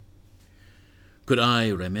Could I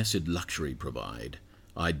remessid luxury provide,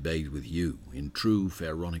 I'd bathe with you in true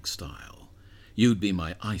pharaonic style. You'd be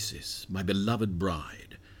my Isis, my beloved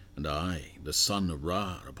bride, and I, the son of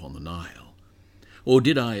Ra upon the Nile. Or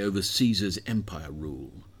did I over Caesar's empire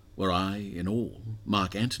rule, were I, in all,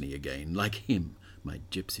 Mark Antony again, like him, my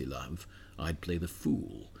gypsy love, I'd play the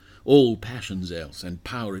fool, all passions else, and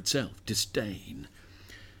power itself disdain.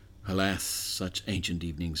 Alas, such ancient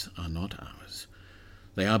evenings are not ours.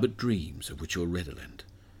 They are but dreams of which you're redolent.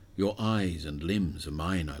 Your eyes and limbs are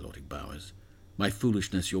mine, ilotic bowers, my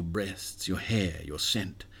foolishness your breasts, your hair, your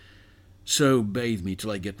scent. So bathe me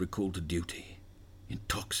till I get recalled to duty.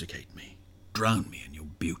 Intoxicate me, drown me in your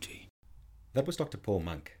beauty. That was Dr. Paul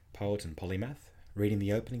Monk, poet and polymath, reading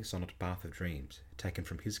the opening sonnet Bath of Dreams, taken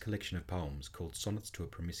from his collection of poems called Sonnets to a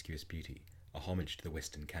Promiscuous Beauty, a homage to the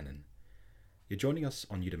Western canon. You're joining us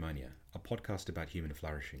on Eudaimonia, a podcast about human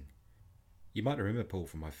flourishing. You might remember Paul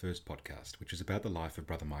from my first podcast, which was about the life of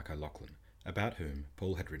Brother Mike O'Loughlin, about whom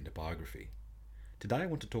Paul had written a biography. Today I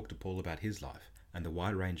want to talk to Paul about his life and the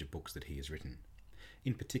wide range of books that he has written.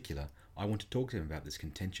 In particular, I want to talk to him about this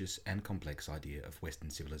contentious and complex idea of Western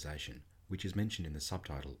civilization, which is mentioned in the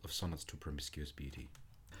subtitle of Sonnets to a Promiscuous Beauty.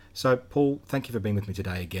 So, Paul, thank you for being with me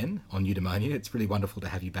today again on Eudaimonia. It's really wonderful to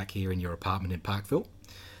have you back here in your apartment in Parkville,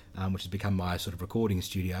 which has become my sort of recording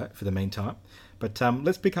studio for the meantime. But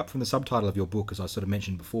let's pick up from the subtitle of your book, as I sort of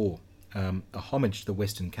mentioned before, a homage to the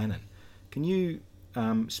Western canon. Can you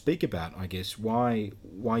speak about, I guess, why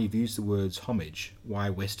you've used the words homage, why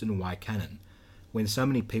Western and why canon, when so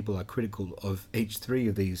many people are critical of each three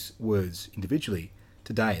of these words individually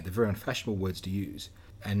today? They're very unfashionable words to use,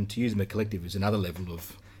 and to use them as a collective is another level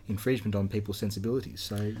of infringement on people's sensibilities.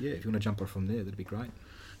 So, yeah, if you want to jump off from there, that'd be great.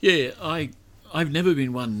 Yeah, I've never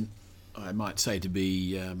been one, I might say, to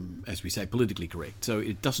be, as we say, politically correct. So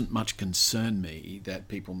it doesn't much concern me that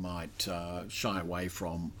people might shy away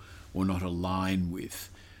from or not align with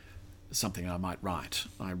something I might write.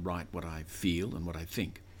 I write what I feel and what I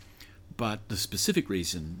think. But the specific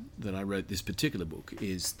reason that I wrote this particular book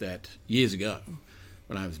is that years ago,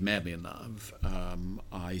 when I was madly in love,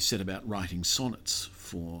 I set about writing sonnets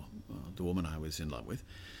for the woman I was in love with.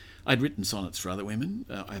 I'd written sonnets for other women.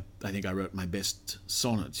 I think I wrote my best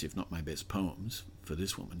sonnets, if not my best poems, for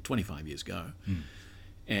this woman 25 years ago.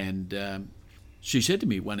 And she said to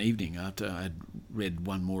me one evening after I'd read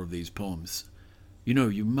one more of these poems, "You know,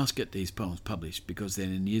 you must get these poems published, because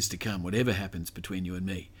then in years to come, whatever happens between you and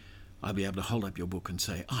me, I'll be able to hold up your book and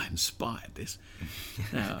say, I inspired this."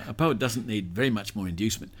 Now, a poet doesn't need very much more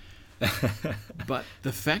inducement. But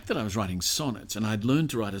the fact that I was writing sonnets, and I'd learned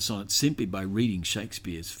to write a sonnet simply by reading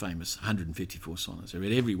Shakespeare's famous 154 sonnets. I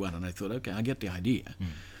read every one and I thought, okay, I get the idea.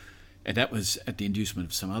 And that was at the inducement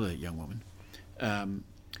of some other young woman,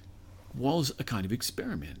 was a kind of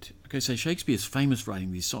experiment. Okay, so Shakespeare's famous for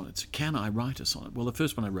writing these sonnets. Can I write a sonnet? Well, the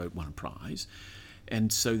first one I wrote won a prize,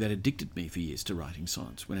 and so that addicted me for years to writing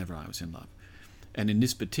sonnets whenever I was in love. And in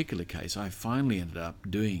this particular case, I finally ended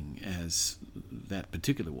up doing as that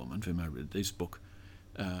particular woman for whom I read this book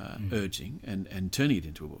urging, and turning it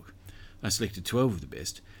into a book. I selected 12 of the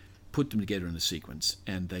best, put them together in a sequence,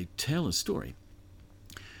 and they tell a story.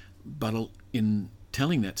 But in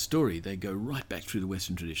telling that story, they go right back through the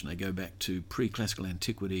Western tradition. They go back to pre-classical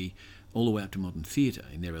antiquity, all the way up to modern theatre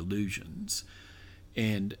in their allusions.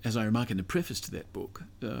 And as I remark in the preface to that book,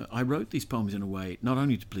 I wrote these poems in a way not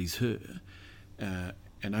only to please her,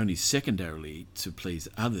 and only secondarily to please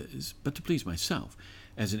others, but to please myself,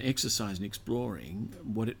 as an exercise in exploring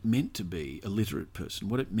what it meant to be a literate person,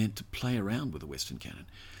 what it meant to play around with the Western canon.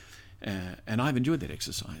 And I've enjoyed that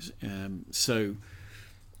exercise.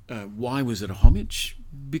 Why was it a homage?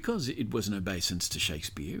 Because it was an obeisance to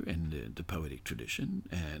Shakespeare and the poetic tradition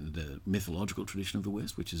and the mythological tradition of the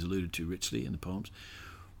West, which is alluded to richly in the poems.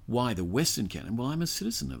 Why the Western canon? Well, I'm a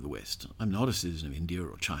citizen of the West. I'm not a citizen of India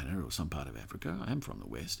or China or some part of Africa. I am from the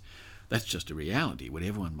West. That's just a reality,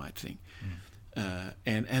 whatever one might think.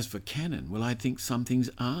 And as for canon, well, I think some things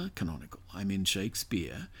are canonical. I mean,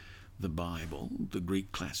 Shakespeare, the Bible, the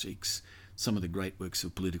Greek classics, some of the great works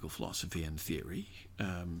of political philosophy and theory,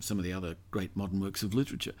 some of the other great modern works of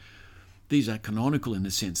literature. These are canonical in the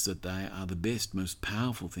sense that they are the best, most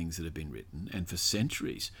powerful things that have been written, and for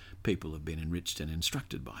centuries people have been enriched and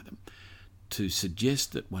instructed by them. To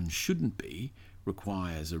suggest that one shouldn't be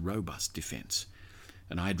requires a robust defence.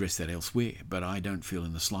 And I address that elsewhere, but I don't feel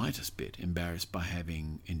in the slightest bit embarrassed by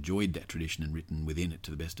having enjoyed that tradition and written within it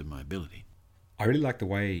to the best of my ability. I really like the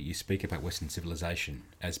way you speak about Western civilization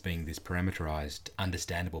as being this parameterised,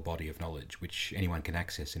 understandable body of knowledge which anyone can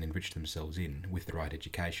access and enrich themselves in with the right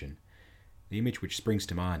education. The image which springs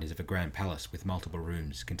to mind is of a grand palace with multiple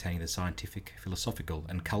rooms containing the scientific, philosophical,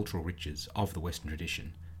 and cultural riches of the Western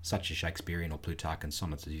tradition, such as Shakespearean or Plutarchan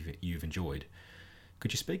sonnets as you've enjoyed.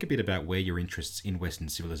 Could you speak a bit about where your interests in Western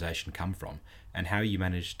civilization come from, and how you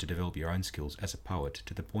managed to develop your own skills as a poet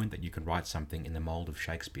to the point that you can write something in the mould of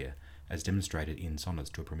Shakespeare, as demonstrated in Sonnets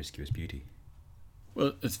to a Promiscuous Beauty?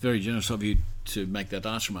 Well, it's very generous of you to make that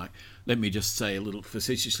last remark. Let me just say a little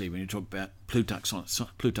facetiously, when you talk about Plutarch sonnets,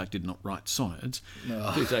 Plutarch did not write sonnets. No.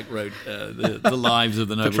 Plutarch wrote the lives of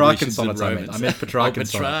the noble Grecians and Romans. I meant Petrarchan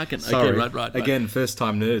sonnets. Sorry. Okay, right. Again, first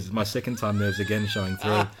time nerves. My second time nerves again showing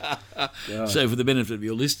through. So for the benefit of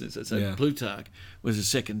your listeners, Plutarch was a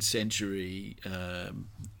 2nd century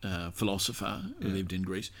philosopher who lived in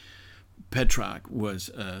Greece. Petrarch was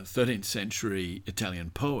a 13th century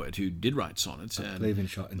Italian poet who did write sonnets. I believe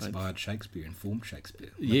inspired Shakespeare, informed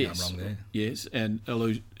Shakespeare. Yes, I'm wrong there. Yes, and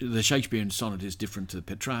although the Shakespearean sonnet is different to the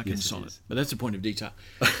Petrarchan sonnet, but that's a point of detail.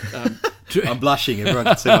 I'm blushing, everyone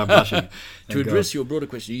can see I'm blushing. To address your broader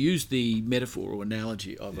question, you used the metaphor or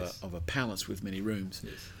analogy of a palace with many rooms.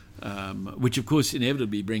 Yes. Which of course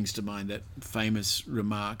inevitably brings to mind that famous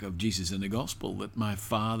remark of Jesus in the Gospel that my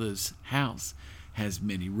Father's house has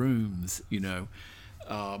many rooms,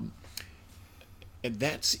 and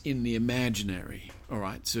that's in the imaginary. All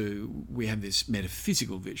right, so we have this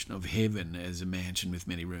metaphysical vision of heaven as a mansion with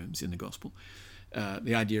many rooms in the Gospel.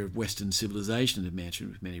 The idea of Western civilization as a mansion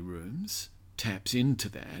with many rooms taps into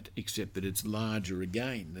that, except that it's larger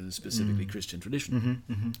again than a specifically Christian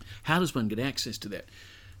tradition. How does one get access to that?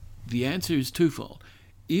 The answer is twofold.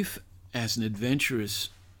 If, as an adventurous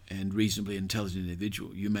and reasonably intelligent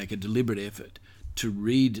individual, you make a deliberate effort to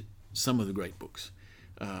read some of the great books,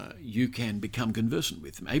 you can become conversant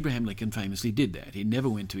with them. Abraham Lincoln famously did that. He never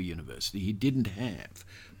went to a university. He didn't have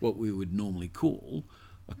what we would normally call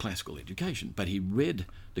a classical education, but he read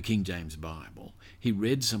the King James Bible. He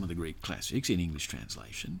read some of the Greek classics in English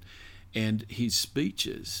translation, and his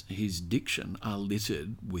speeches, his diction, are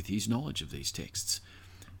littered with his knowledge of these texts,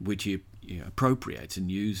 which he appropriates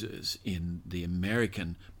and uses in the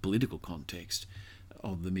American political context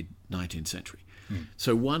of the mid-19th century.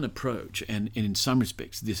 So one approach, and in some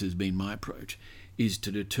respects this has been my approach, is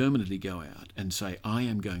to determinedly go out and say, I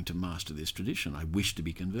am going to master this tradition. I wish to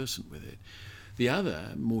be conversant with it. The other,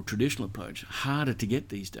 more traditional approach, harder to get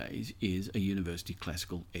these days, is a university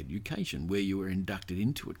classical education where you are inducted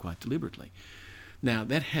into it quite deliberately. Now,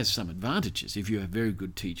 that has some advantages if you have very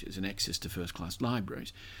good teachers and access to first-class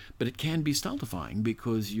libraries, but it can be stultifying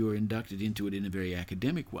because you're inducted into it in a very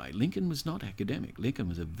academic way. Lincoln was not academic. Lincoln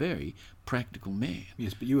was a very practical man.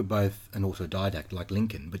 Yes, but you were both an autodidact like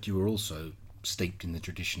Lincoln, but you were also steeped in the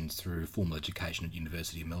traditions through formal education at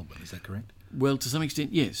University of Melbourne. Is that correct? Well, to some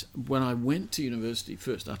extent, yes. When I went to university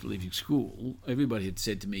first after leaving school, everybody had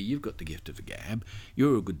said to me, you've got the gift of the gab,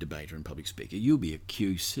 you're a good debater and public speaker, you'll be a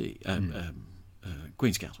QC,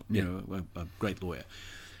 Queen's Counsel, a great lawyer.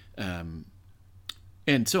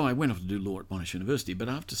 And so I went off to do law at Monash University, but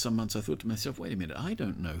after some months I thought to myself, wait a minute, I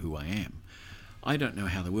don't know who I am. I don't know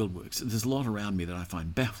how the world works. There's a lot around me that I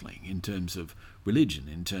find baffling in terms of religion,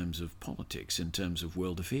 in terms of politics, in terms of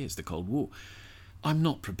world affairs, the Cold War. I'm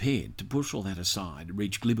not prepared to push all that aside,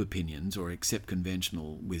 reach glib opinions or accept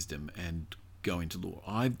conventional wisdom and go into law.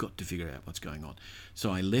 I've got to figure out what's going on. So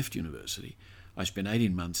I left university. I spent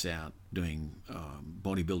 18 months out doing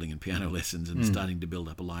bodybuilding and piano lessons and starting to build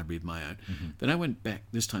up a library of my own. Then I went back,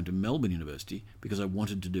 this time to Melbourne University, because I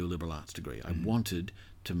wanted to do a liberal arts degree. I wanted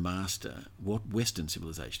to master what Western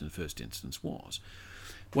civilization in the first instance was.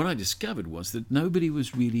 What I discovered was that nobody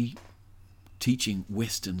was really teaching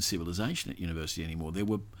Western civilization at university anymore. There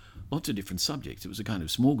were lots of different subjects. It was a kind of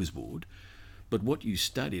smorgasbord, but what you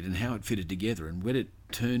studied and how it fitted together and when it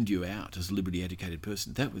turned you out as a liberally educated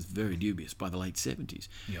person, that was very dubious by the late 70s.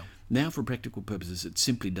 Yeah. Now, for practical purposes, it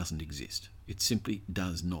simply doesn't exist. It simply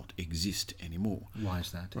does not exist anymore. Why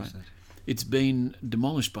is that? Right? It's been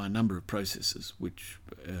demolished by a number of processes, which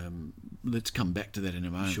let's come back to that in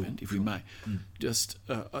a moment, if we may. Just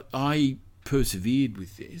I persevered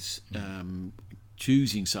with this,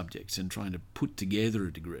 choosing subjects and trying to put together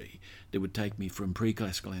a degree that would take me from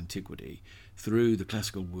pre-classical antiquity through the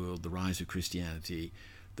classical world, the rise of Christianity,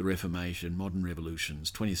 the Reformation, modern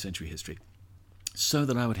revolutions, 20th century history, so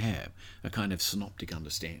that I would have a kind of synoptic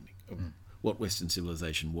understanding of what Western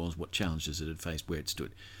civilization was, what challenges it had faced, where it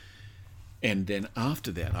stood. And then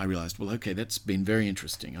after that, I realised, well, okay, that's been very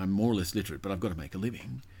interesting. I'm more or less literate, but I've got to make a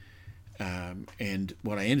living. And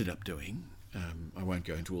what I ended up doing, I won't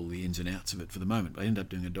go into all the ins and outs of it for the moment, but I ended up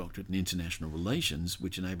doing a doctorate in international relations,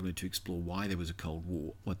 which enabled me to explore why there was a Cold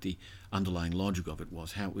War, what the underlying logic of it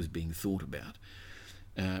was, how it was being thought about.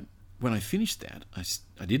 when I finished that,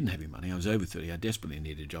 I didn't have any money. I was over 30. I desperately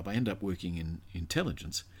needed a job. I ended up working in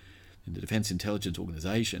intelligence, in the Defence Intelligence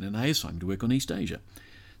Organisation, and they assigned me to work on East Asia.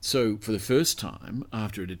 So for the first time,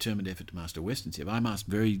 after a determined effort to master Western Civ, I must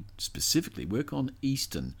very specifically work on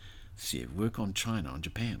Eastern Civ, work on China, on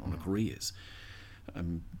Japan, on the Koreas.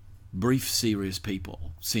 Brief serious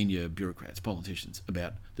people, senior bureaucrats, politicians,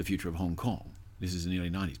 about the future of Hong Kong. This is in the early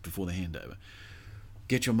 90s, before the handover.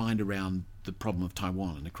 Get your mind around the problem of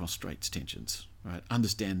Taiwan and the cross-straits tensions. Right?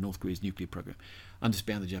 Understand North Korea's nuclear program.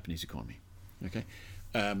 Understand the Japanese economy. Okay,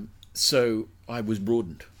 so I was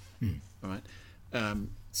broadened. Right.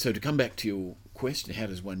 So to come back to your question, how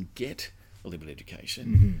does one get a liberal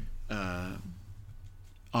education?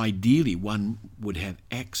 Ideally, one would have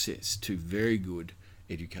access to very good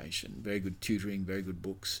education, very good tutoring, very good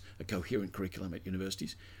books, a coherent curriculum at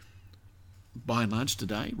universities. By and large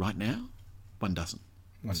today, right now, one doesn't.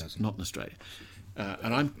 Not in Australia.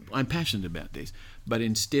 And I'm passionate about this. But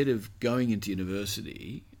instead of going into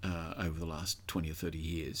university over the last 20 or 30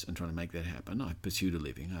 years and trying to make that happen, I've pursued a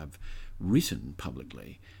living. I've written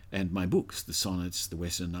publicly. And my books, The Sonnets, The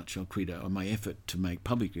West in a Nutshell, Credo, are my effort to make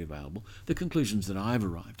publicly available the conclusions that I've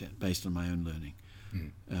arrived at based on my own learning.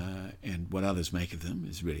 And what others make of them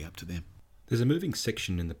is really up to them. There's a moving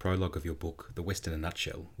section in the prologue of your book, The West in a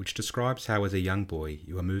Nutshell, which describes how as a young boy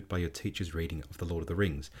you were moved by your teacher's reading of The Lord of the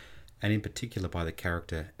Rings, and in particular by the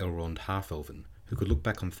character Elrond Half-Elven, who could look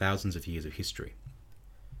back on thousands of years of history.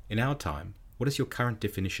 In our time, what is your current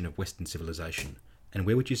definition of Western civilization, and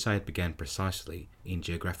where would you say it began precisely in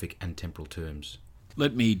geographic and temporal terms?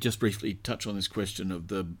 Let me just briefly touch on this question of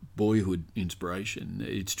the boyhood inspiration.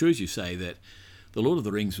 It's true, as you say, that The Lord of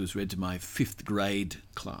the Rings was read to my 5th grade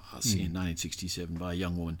class in 1967 by a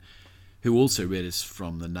young woman who also read us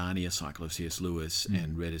from the Narnia cycle of C.S. Lewis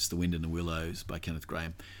and read us The Wind in the Willows by Kenneth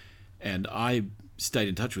Grahame. And I stayed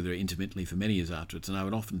in touch with her intimately for many years afterwards, and I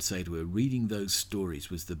would often say to her, reading those stories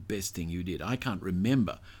was the best thing you did. I can't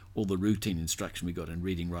remember all the routine instruction we got in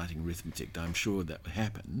reading, writing, arithmetic. I'm sure that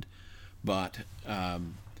happened, but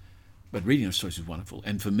reading those stories was wonderful.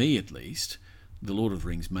 And for me, at least, The Lord of the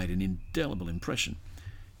Rings made an indelible impression.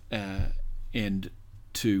 And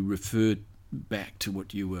to refer back to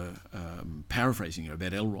what you were paraphrasing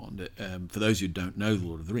about Elrond, for those who don't know The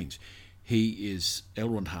Lord of the Rings, he is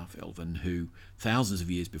Elrond Half-Elven, who thousands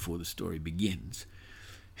of years before the story begins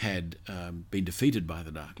had been defeated by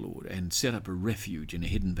the Dark Lord and set up a refuge in a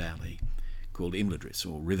hidden valley called Imladris,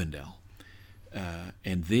 or Rivendell.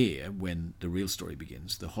 And there, when the real story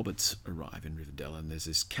begins, the hobbits arrive in Rivendell, and there's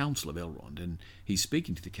this council of Elrond, and he's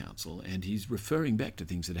speaking to the council, and he's referring back to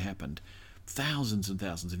things that happened thousands and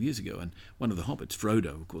thousands of years ago. And one of the hobbits,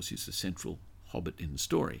 Frodo, of course, is the central hobbit in the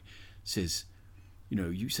story, says,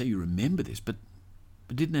 you say you remember this, but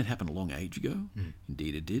didn't that happen a long age ago?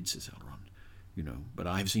 Indeed it did, says Elrond. But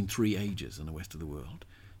I have seen 3 ages in the west of the world,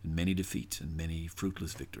 and many defeats and many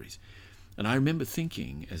fruitless victories. And I remember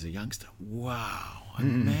thinking as a youngster, wow,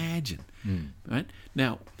 imagine. Right?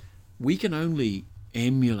 Now, we can only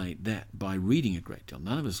emulate that by reading a great deal.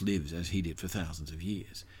 None of us lives as he did for thousands of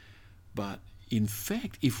years. But in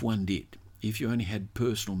fact, if one did, if you only had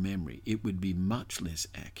personal memory, it would be much less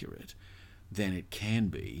accurate than it can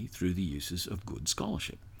be through the uses of good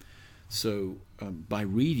scholarship. So by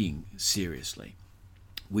reading seriously,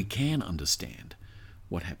 we can understand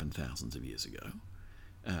what happened thousands of years ago.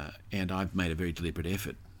 And I've made a very deliberate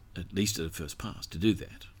effort, at least at a first pass, to do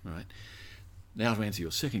that. Right? Now to answer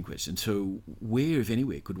your second question, so where, if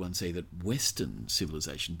anywhere, could one say that Western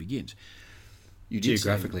civilization begins?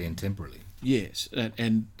 Geographically and temporally. Yes,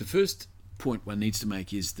 and the first point one needs to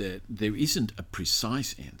make is that there isn't a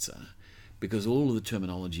precise answer, because all of the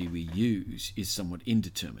terminology we use is somewhat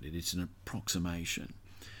indeterminate. It's an approximation.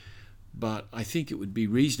 But I think it would be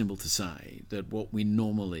reasonable to say that what we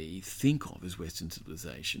normally think of as Western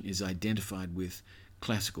civilization is identified with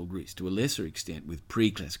classical Greece, to a lesser extent with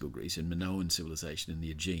pre-classical Greece and Minoan civilization in the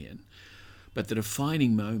Aegean. But the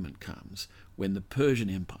defining moment comes when the Persian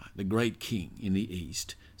Empire, the great king in the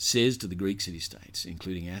east, says to the Greek city-states,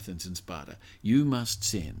 including Athens and Sparta, you must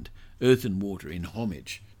send earth and water in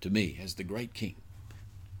homage to me as the great king,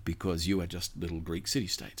 because you are just little Greek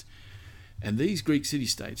city-states. And these Greek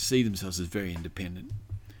city-states see themselves as very independent.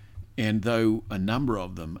 And though a number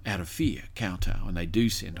of them, out of fear, kowtow, and they do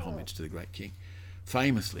send homage to the great king,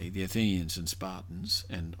 famously the Athenians and Spartans,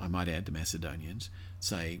 and I might add the Macedonians,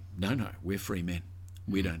 say, no, we're free men.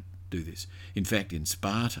 We don't do this. In fact, in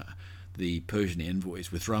Sparta, the Persian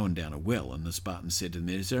envoys were thrown down a well, and the Spartans said to them,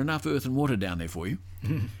 is there enough earth and water down there for you?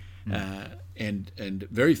 And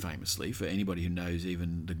very famously, for anybody who knows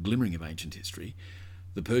even the glimmering of ancient history,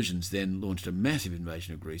 The Persians then launched a massive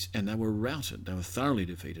invasion of Greece, and they were routed. They were thoroughly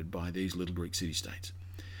defeated by these little Greek city-states.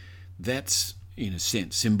 That's, in a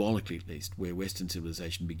sense, symbolically at least, where Western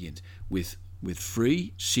civilization begins, with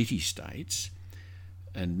free city-states,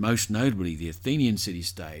 and most notably the Athenian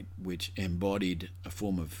city-state, which embodied a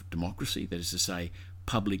form of democracy, that is to say,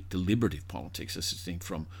 public deliberative politics, as distinct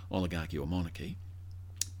from oligarchy or monarchy,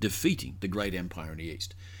 defeating the great empire in the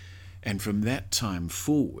East. And from that time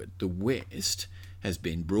forward, the West has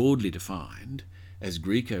been broadly defined as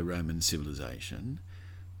Greco-Roman civilization,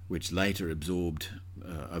 which later absorbed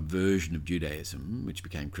a version of Judaism, which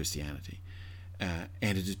became Christianity. And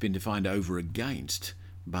it has been defined over against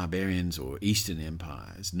barbarians or Eastern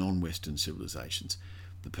empires, non-Western civilizations,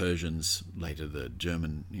 the Persians, later the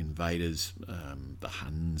German invaders, the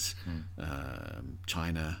Huns,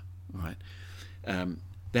 China, right?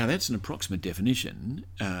 Now, that's an approximate definition.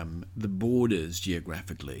 The borders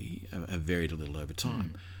geographically have varied a little over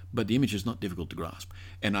time, but the image is not difficult to grasp.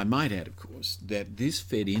 And I might add, of course, that this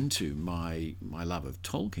fed into my love of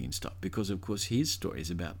Tolkien stuff, because, of course, his story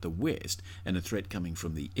is about the West and a threat coming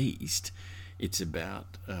from the East. It's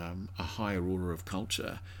about a higher order of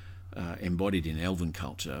culture embodied in elven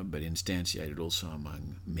culture, but instantiated also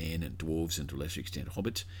among men and dwarves and to a lesser extent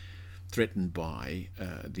hobbits, threatened by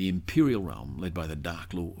the imperial realm led by the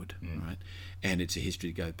Dark Lord, right? And it's a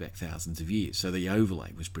history that goes back thousands of years. So the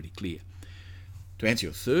overlay was pretty clear. To answer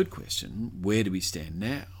your third question, where do we stand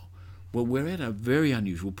now? Well, we're at a very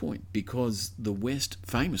unusual point because the West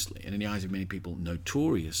famously, and in the eyes of many people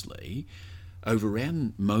notoriously,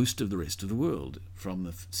 overran most of the rest of the world from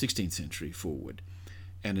the 16th century forward.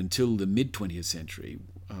 And until the mid-20th century,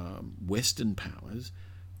 Western powers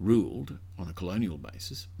ruled, on a colonial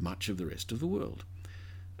basis, much of the rest of the world.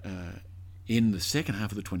 In the second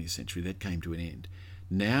half of the 20th century, that came to an end.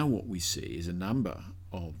 Now what we see is a number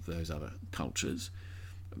of those other cultures,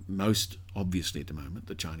 most obviously at the moment,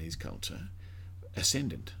 the Chinese culture,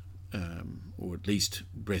 ascendant, or at least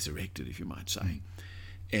resurrected, if you might say.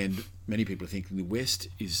 And many people are thinking the West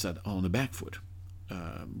is on the back foot.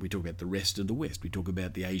 We talk about the rest of the West. We talk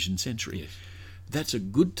about the Asian century. Yes. That's a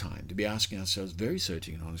good time to be asking ourselves very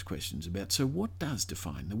searching and honest questions about, so what does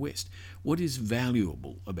define the West? What is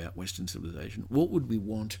valuable about Western civilization? What would we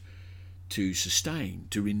want to sustain,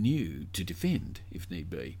 to renew, to defend, if need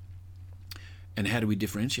be? And how do we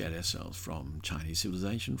differentiate ourselves from Chinese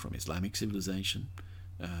civilization, from Islamic civilization?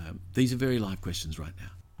 These are very live questions right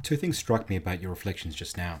now. Two things struck me about your reflections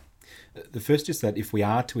just now. The first is that if we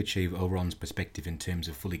are to achieve Elrond's perspective in terms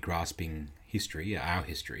of fully grasping history, our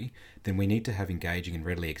history, then we need to have engaging and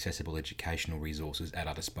readily accessible educational resources at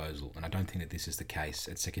our disposal, and I don't think that this is the case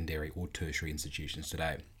at secondary or tertiary institutions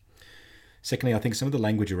today. Secondly, I think some of the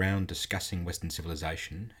language around discussing Western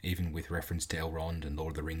civilization, even with reference to Elrond and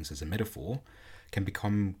Lord of the Rings as a metaphor, can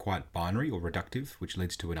become quite binary or reductive, which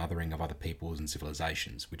leads to an othering of other peoples and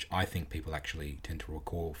civilizations, which I think people actually tend to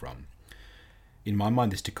recoil from. In my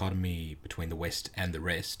mind, this dichotomy between the West and the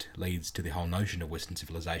rest leads to the whole notion of Western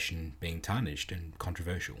civilization being tarnished and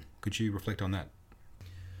controversial. Could you reflect on that?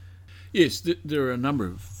 Yes, there are a number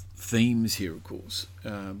of themes here, of course.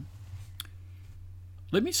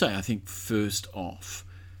 Let me say, I think, first off,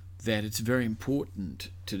 that it's very important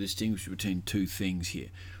to distinguish between two things here.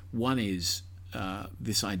 One is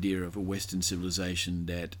this idea of a Western civilization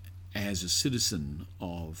that, as a citizen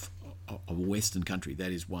of a Western country,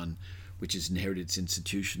 that is one which has inherited its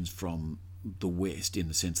institutions from the West in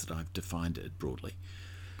the sense that I've defined it broadly.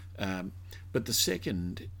 But the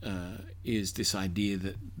second is this idea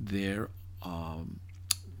that there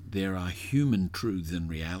are human truths and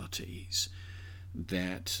realities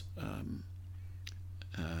that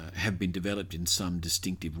have been developed in some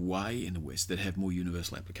distinctive way in the West that have more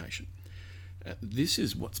universal application. This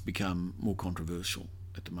is what's become more controversial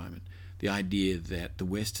at the moment. The idea that the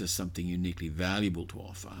West has something uniquely valuable to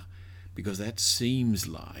offer, because that seems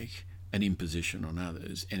like an imposition on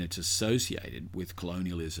others, and it's associated with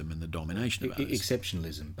colonialism and the domination of others.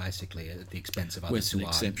 Exceptionalism, basically, at the expense of others Western who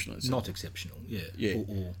are exceptionalism. not exceptional,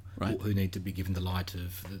 or who need to be given the light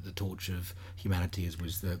of the torch of humanity, as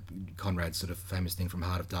was the Conrad's sort of famous thing from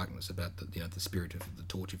Heart of Darkness about the spirit of the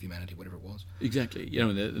torch of humanity, whatever it was. Exactly.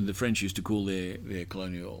 The French used to call their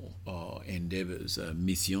colonial endeavours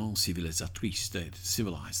mission civilisatrice, that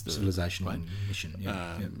civilise the civilization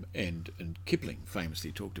mission. And Kipling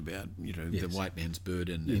famously talked about Yes. the white man's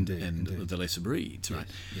burden Indeed. the lesser breeds, right?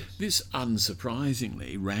 Yes. This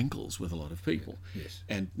unsurprisingly rankles with a lot of people. Yes.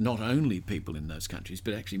 And not only people in those countries,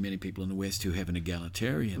 but actually many people in the West who have an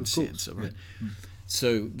egalitarian sense of it.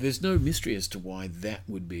 So there's no mystery as to why that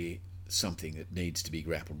would be something that needs to be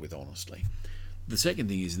grappled with honestly. The second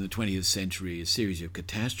thing is, in the 20th century, a series of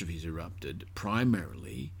catastrophes erupted,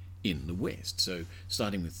 primarily in the West. So,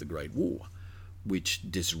 starting with the Great War,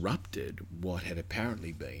 which disrupted what had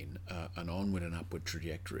apparently been an onward and upward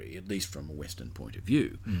trajectory, at least from a Western point of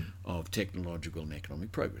view, of technological and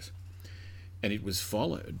economic progress. And it was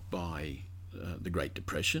followed by the Great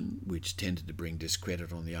Depression, which tended to bring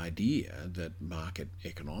discredit on the idea that market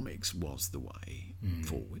economics was the way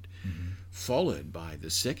forward, followed by the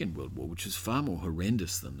Second World War, which was far more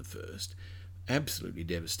horrendous than the first, absolutely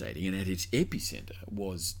devastating, and at its epicenter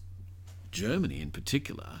was Germany in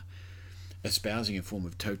particular, espousing a form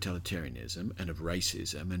of totalitarianism and of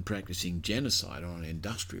racism and practicing genocide on an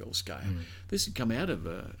industrial scale. This had come out of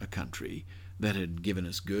a country that had given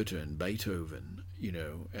us Goethe and Beethoven,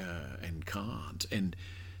 and Kant. And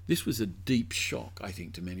this was a deep shock, I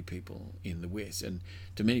think, to many people in the West and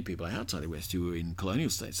to many people outside the West who were in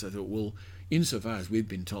colonial states. They thought, well, insofar as we've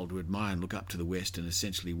been told to admire and look up to the West and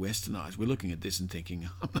essentially westernise, we're looking at this and thinking,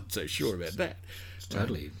 I'm not so sure about that. It's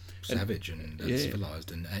totally savage and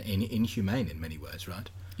civilised and inhumane in many ways, right?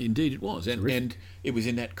 Indeed it was. And it was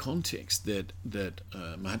in that context that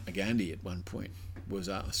Mahatma Gandhi at one point was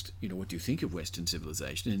asked, what do you think of Western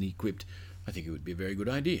civilization? And he quipped, I think it would be a very good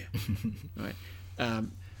idea. Right?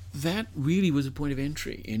 That really was a point of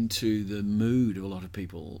entry into the mood of a lot of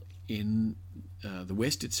people in the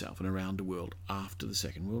West itself and around the world after the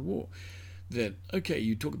Second World War. That, okay,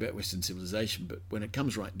 you talk about Western civilization, but when it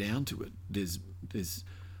comes right down to it, there's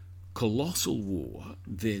colossal war,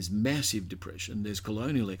 there's massive depression, there's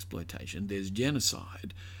colonial exploitation, there's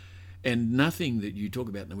genocide, and nothing that you talk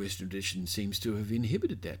about in the Western tradition seems to have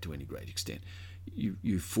inhibited that to any great extent.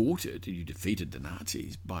 You fought it, you defeated the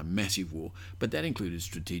Nazis by massive war, but that included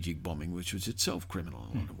strategic bombing, which was itself criminal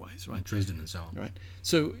in a lot of ways, right? Dresden and so on. Right.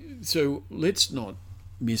 So let's not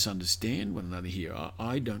misunderstand one another here.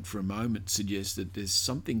 I don't for a moment suggest that there's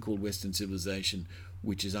something called Western civilization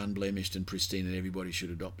which is unblemished and pristine and everybody should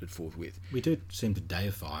adopt it forthwith. We do seem to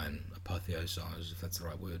deify and apotheosize, if that's the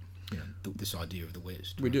right word, this idea of the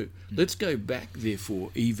West. We do. Let's go back, therefore,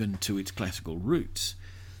 even to its classical roots.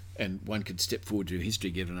 And one could step forward to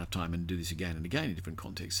history, give it enough time, and do this again and again in different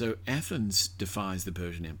contexts. So Athens defies the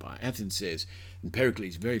Persian Empire. Athens says, in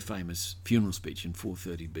Pericles' very famous funeral speech in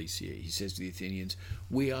 430 BCE, he says to the Athenians,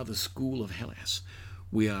 we are the school of Hellas.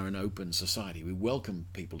 We are an open society. We welcome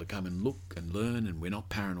people to come and look and learn, and we're not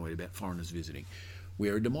paranoid about foreigners visiting.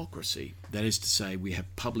 We're a democracy. That is to say, we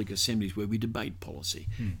have public assemblies where we debate policy.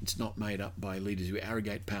 It's not made up by leaders who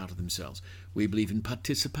arrogate power to themselves. We believe in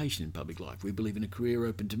participation in public life. We believe in a career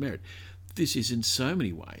open to merit. This is in so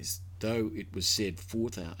many ways, though it was said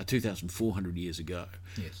 2,400 years ago,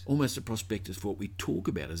 almost a prospectus for what we talk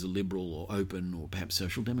about as a liberal or open or perhaps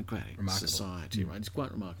social democratic society. Right? It's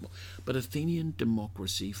quite remarkable. But Athenian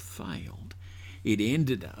democracy failed. It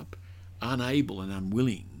ended up unable and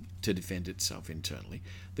unwilling to defend itself internally.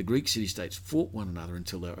 The Greek city-states fought one another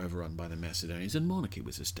until they were overrun by the Macedonians, and monarchy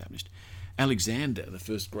was established. Alexander, the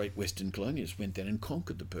first great Western colonialist, went then and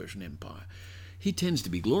conquered the Persian Empire. He tends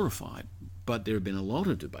to be glorified, but there have been a lot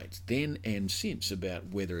of debates then and since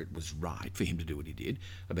about whether it was right for him to do what he did,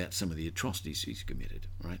 about some of the atrocities he's committed.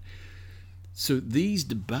 Right? So these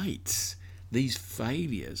debates, these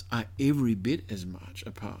failures, are every bit as much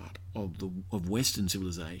a part of Western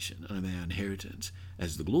civilization and of our inheritance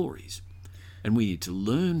as the glories. And we need to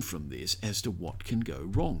learn from this as to what can go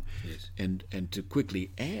wrong. Yes. And to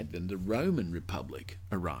quickly add, then the Roman Republic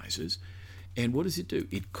arises, and what does it do?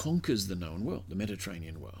 It conquers the known world, the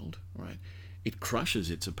Mediterranean world, right? It crushes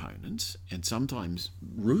its opponents, and sometimes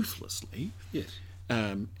ruthlessly. Yes.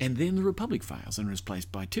 And then the Republic fails and is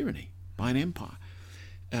replaced by tyranny, by an empire.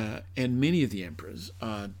 And many of the emperors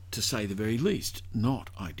are, to say the very least, not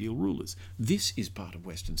ideal rulers. This is part of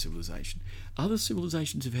Western civilization. Other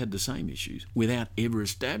civilizations have had the same issues without ever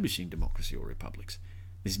establishing democracy or republics.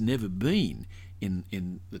 There's never been,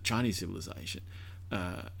 in the Chinese civilization,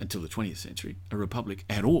 until the 20th century, a republic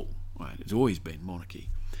at all. Right? It's always been monarchy.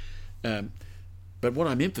 But what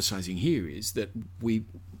I'm emphasising here is that we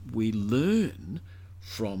learn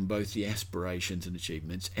from both the aspirations and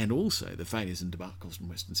achievements and also the failures and debacles in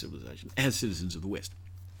Western civilization as citizens of the West.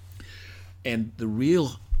 And the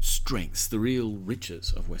real strengths, the real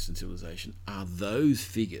riches of Western civilization are those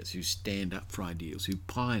figures who stand up for ideals, who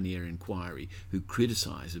pioneer inquiry, who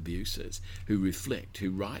criticise abuses, who reflect, who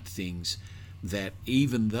write things that,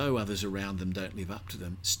 even though others around them don't live up to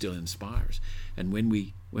them, still inspire us. And when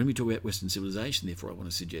we talk about Western civilization, therefore, I want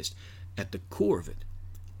to suggest at the core of it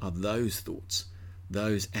are those thoughts,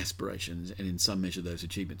 those aspirations, and in some measure those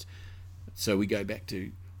achievements. So we go back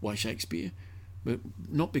to why Shakespeare, but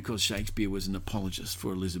not because Shakespeare was an apologist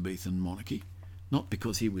for Elizabethan monarchy, not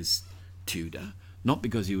because he was Tudor, not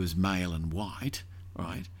because he was male and white,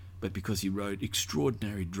 right, but because he wrote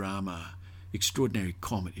extraordinary drama, extraordinary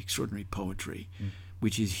comedy, extraordinary poetry,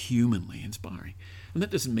 which is humanly inspiring. And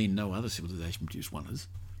that doesn't mean no other civilization produced wonders.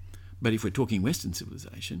 But if we're talking Western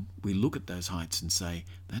civilization, we look at those heights and say,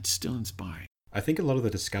 that's still inspiring. I think a lot of the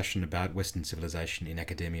discussion about Western civilization in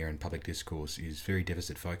academia and public discourse is very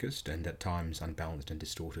deficit-focused and at times unbalanced and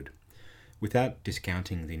distorted. Without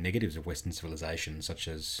discounting the negatives of Western civilization, such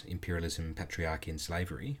as imperialism, patriarchy and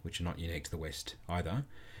slavery, which are not unique to the West either,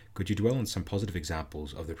 could you dwell on some positive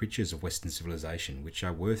examples of the riches of Western civilization which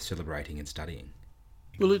are worth celebrating and studying?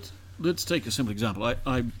 Well, let's take a simple example.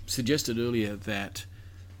 I suggested earlier that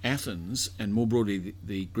Athens, and more broadly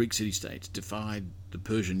the Greek city-states, defied the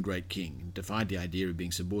Persian great king, defied the idea of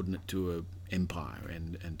being subordinate to an empire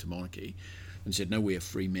and to monarchy, and said, no, we are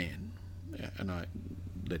free men. And I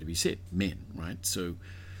let it be said, men, right? So,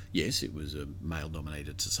 yes, it was a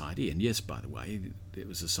male-dominated society, and yes, by the way, it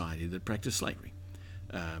was a society that practiced slavery.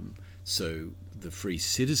 So the free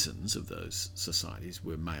citizens of those societies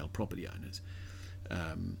were male property owners.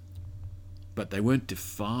 But they weren't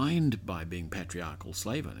defined by being patriarchal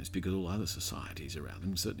slave owners, because all other societies around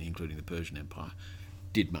them, certainly including the Persian Empire,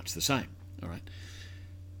 did much the same. All right.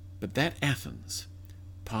 But that Athens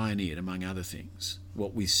pioneered, among other things,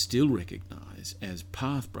 what we still recognise as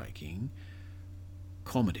path-breaking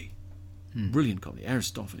comedy. Brilliant comedy.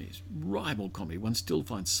 Aristophanes, ribald comedy. One still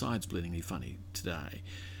finds side-splittingly funny today.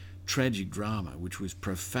 Tragic drama, which was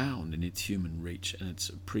profound in its human reach and its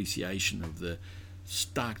appreciation of the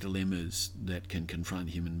stark dilemmas that can confront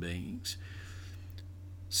human beings.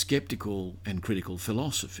 Skeptical and critical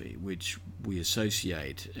philosophy, which we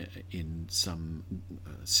associate in some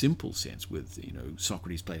simple sense with,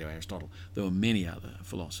 Socrates, Plato, Aristotle. There were many other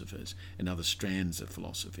philosophers and other strands of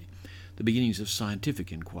philosophy. The beginnings of scientific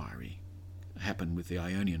inquiry happened with the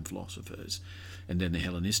Ionian philosophers and then the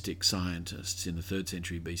Hellenistic scientists in the 3rd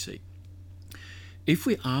century BC. If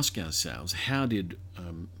we ask ourselves, how did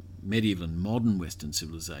medieval and modern Western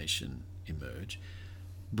civilization emerge?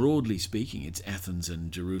 Broadly speaking, it's Athens and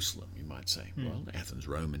Jerusalem, you might say. Well, Athens,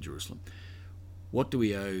 Rome and Jerusalem. What do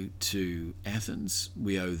we owe to Athens?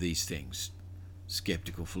 We owe these things: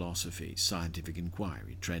 skeptical philosophy, scientific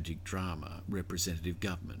inquiry, tragic drama, representative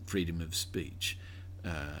government, freedom of speech,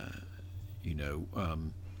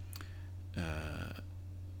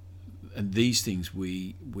 and these things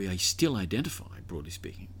we still identify, broadly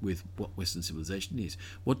speaking, with what Western civilization is.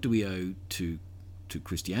 What do we owe to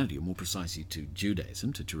Christianity, or more precisely to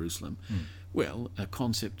Judaism, to Jerusalem? Well, a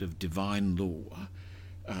concept of divine law,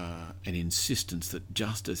 an insistence that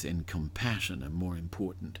justice and compassion are more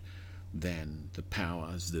important than the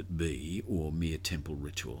powers that be or mere temple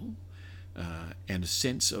ritual, and a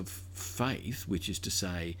sense of faith, which is to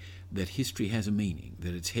say that history has a meaning,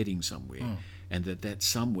 that it's heading somewhere, and that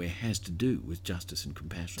somewhere has to do with justice and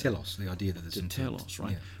compassion. Telos, the idea that there's the telos,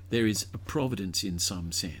 right? Yeah. There is a providence in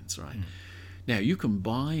some sense, right? Now, you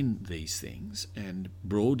combine these things, and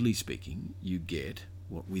broadly speaking, you get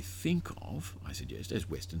what we think of, I suggest, as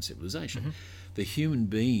Western civilization. The human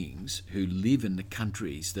beings who live in the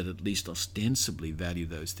countries that at least ostensibly value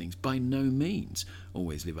those things by no means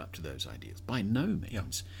always live up to those ideals. By no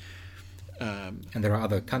means. And there are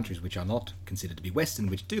other countries which are not considered to be Western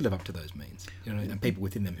which do live up to those means, and people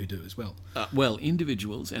within them who do as well. Well,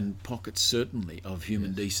 individuals and pockets certainly of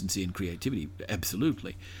human decency and creativity,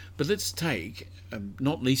 absolutely. But let's take,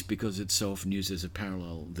 not least because it's so often used as a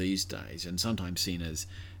parallel these days and sometimes seen as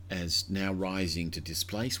now rising to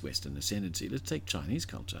displace Western ascendancy, let's take Chinese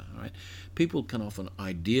culture, all right? People can often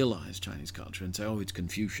idealize Chinese culture and say, oh, it's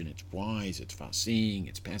Confucian, it's wise, it's far-seeing,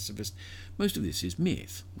 it's pacifist. Most of this is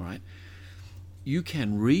myth, right? You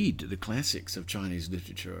can read the classics of Chinese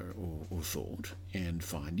literature or thought and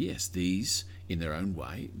find, yes, these, in their own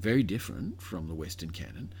way, very different from the Western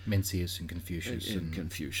canon. Mencius and Confucius. And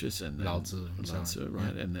Confucius and Lao Tzu.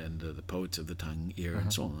 Right, and the poets of the Tang era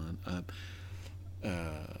and so on.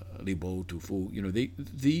 Li Bo, Tu Fu,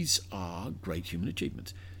 these are great human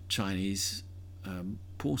achievements. Chinese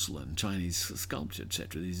porcelain, Chinese sculpture,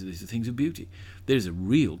 etc. These are things of beauty. There's a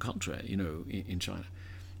real culture, in China.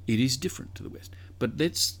 It is different to the West. But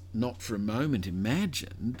let's not for a moment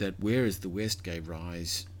imagine that whereas the West gave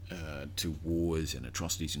rise to wars and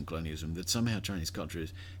atrocities and colonialism, that somehow Chinese culture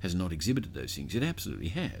has not exhibited those things. It absolutely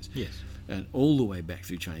has. Yes. And all the way back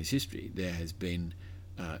through Chinese history, there has been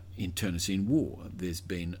internecine war, there's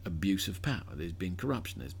been abuse of power, there's been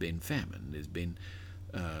corruption, there's been famine, there's been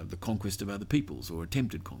the conquest of other peoples or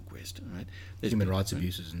attempted conquest. Right? Human rights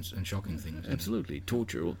abuses and shocking things. Absolutely.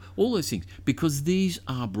 Torture, all those things. Because these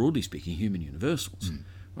are, broadly speaking, human universals.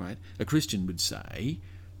 All right, a Christian would say,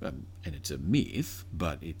 and it's a myth,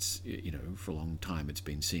 but it's, for a long time it's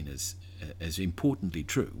been seen as importantly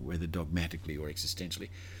true, whether dogmatically or existentially,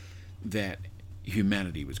 that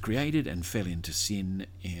humanity was created and fell into sin,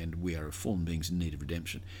 and we are fallen beings in need of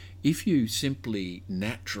redemption. If you simply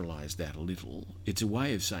naturalize that a little, it's a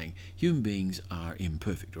way of saying human beings are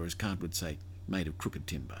imperfect, or as Kant would say, made of crooked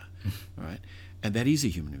timber. All right, and that is a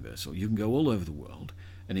human universal. You can go all over the world,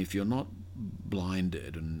 and if you're not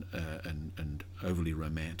blinded and overly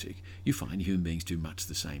romantic, you find human beings do much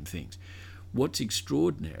the same things. What's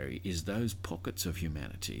extraordinary is those pockets of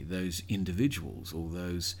humanity, those individuals, or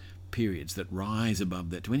those periods that rise above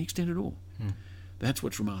that to any extent at all. That's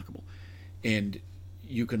what's remarkable. And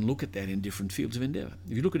you can look at that in different fields of endeavour.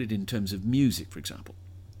 If you look at it in terms of music, for example,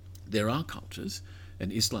 there are cultures,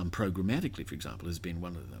 and Islam programmatically, for example, has been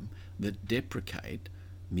one of them, that deprecate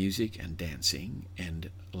music and dancing and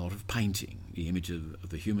a lot of painting, the image of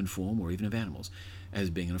the human form or even of animals, as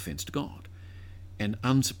being an offence to God. And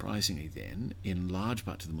unsurprisingly then, in large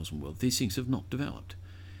parts of the Muslim world, these things have not developed.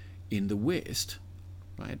 In the West,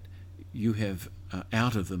 right, you have,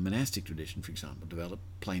 out of the monastic tradition, for example, developed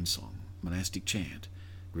plain song, monastic chant,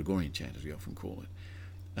 Gregorian chant as we often call it,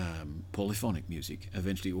 polyphonic music,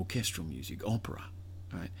 eventually orchestral music, opera.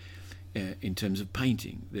 Right? In terms of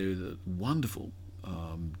painting, there are the wonderful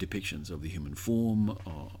depictions of the human form,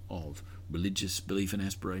 of religious belief and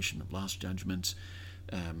aspiration, of last judgments.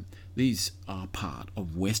 These are part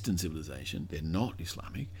of Western civilization. They're not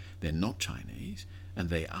Islamic, they're not Chinese, and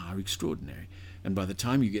they are extraordinary. And by the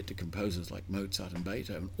time you get to composers like Mozart and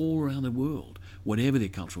Beethoven, all around the world, whatever their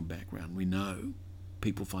cultural background, we know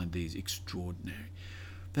people find these extraordinary.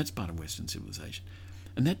 That's part of Western civilization.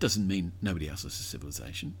 And that doesn't mean nobody else is a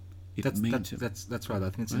civilization. That's right. I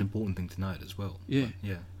think it's an important thing to note as well. Yeah.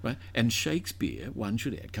 Yeah. Right. And Shakespeare, one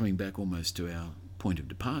should add, coming back almost to our point of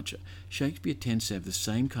departure, Shakespeare tends to have the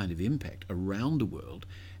same kind of impact around the world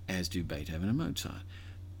as do Beethoven and Mozart.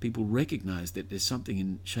 People recognise that there's something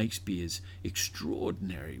in Shakespeare's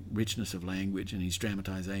extraordinary richness of language and his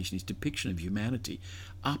dramatisation, his depiction of humanity,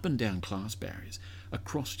 up and down class barriers,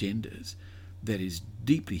 across genders, that is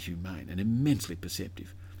deeply humane and immensely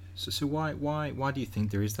perceptive. So why do you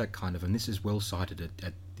think there is that kind of, and this is well cited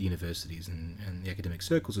at the universities and the academic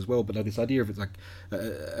circles as well, but this idea of it's like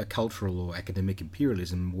a cultural or academic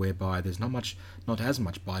imperialism whereby there's not as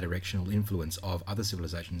much bidirectional influence of other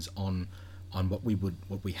civilizations on what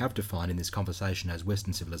we have defined in this conversation as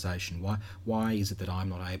Western civilization? Why is it that I'm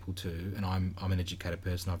not able to, and I'm an educated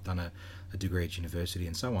person, I've done a degree at university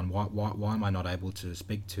and so on, why am I not able to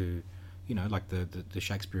speak to, like the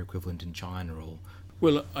Shakespeare equivalent in China or...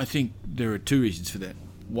 Well, I think there are two reasons for that.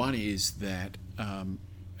 One is that,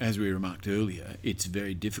 as we remarked earlier, it's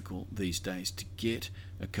very difficult these days to get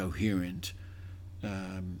a coherent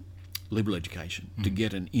liberal education, to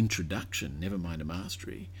get an introduction, never mind a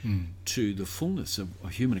mastery, to the fullness of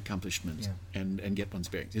human accomplishments and get one's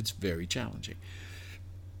bearings. It's very challenging.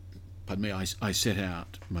 Pardon me, I set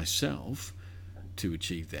out myself to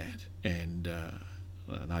achieve that, and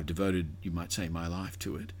I've devoted, you might say, my life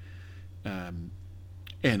to it.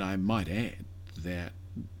 And I might add that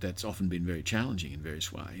that's often been very challenging in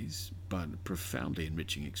various ways, but a profoundly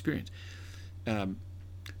enriching experience.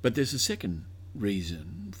 But there's a second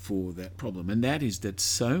reason for that problem, and that is that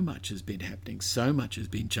so much has been happening, so much has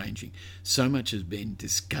been changing, so much has been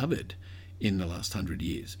discovered in the last 100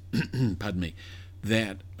 years, pardon me,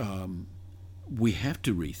 that we have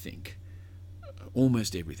to rethink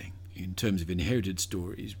almost everything in terms of inherited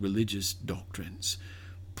stories, religious doctrines,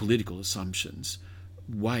 political assumptions,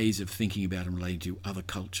 ways of thinking about and relating to other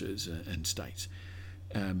cultures and states.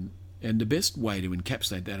 And the best way to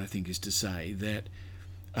encapsulate that, I think, is to say that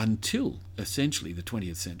until essentially the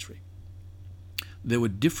 20th century, there were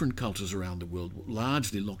different cultures around the world,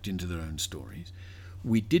 largely locked into their own stories.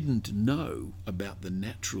 We didn't know about the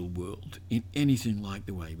natural world in anything like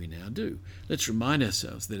the way we now do. Let's remind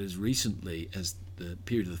ourselves that as recently as the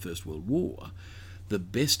period of the First World War, the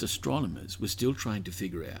best astronomers were still trying to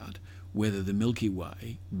figure out whether the Milky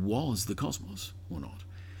Way was the cosmos or not.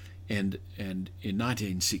 And in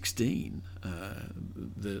 1916,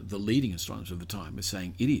 the leading astronomers of the time were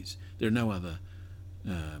saying it is. There are no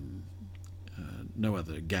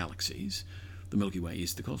other galaxies. The Milky Way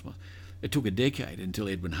is the cosmos. It took a decade until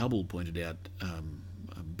Edwin Hubble pointed out,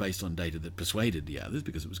 based on data that persuaded the others,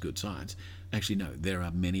 because it was good science, actually no, there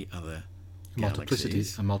are many other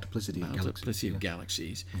galaxies. A multiplicity of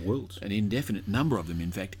galaxies. Of worlds. An indefinite number of them,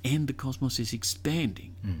 in fact, and the cosmos is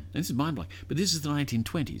expanding. This is mind-blowing. But this is the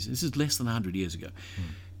 1920s. This is less than 100 years ago.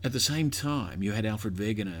 At the same time, you had Alfred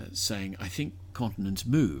Wegener saying, I think continents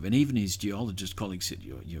move. And even his geologist colleagues said,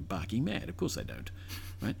 you're barking mad. Of course they don't,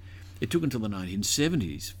 right? It took until the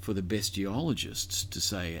 1970s for the best geologists to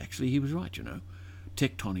say, actually, he was right,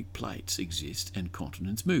 Tectonic plates exist and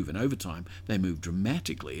continents move. And over time, they move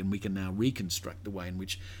dramatically, and we can now reconstruct the way in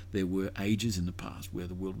which there were ages in the past where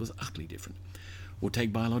the world was utterly different. Or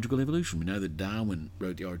take biological evolution. We know that Darwin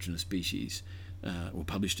wrote The Origin of Species, or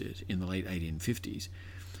published it in the late 1850s.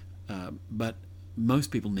 But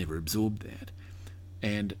most people never absorbed that.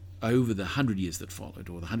 And over the 100 years that followed,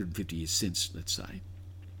 or the 150 years since, let's say,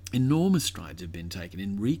 enormous strides have been taken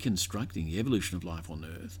in reconstructing the evolution of life on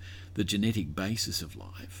Earth, the genetic basis of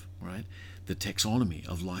life, right? The taxonomy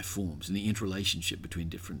of life forms and the interrelationship between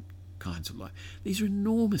different kinds of life. These are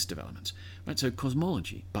enormous developments, right? So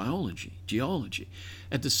cosmology, biology, geology.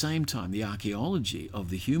 At the same time, the archaeology of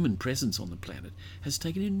the human presence on the planet has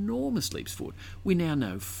taken enormous leaps forward. We now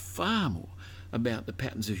know far more about the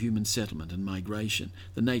patterns of human settlement and migration,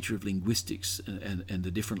 the nature of linguistics and the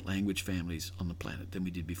different language families on the planet than we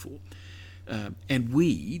did before. And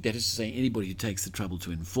we, that is to say anybody who takes the trouble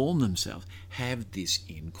to inform themselves, have this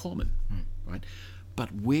in common, right?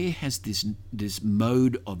 But where has this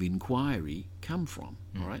mode of inquiry come from,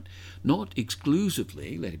 all right? Not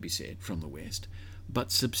exclusively, let it be said, from the West, but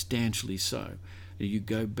substantially so. You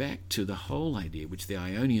go back to the whole idea which the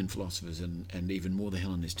Ionian philosophers and even more the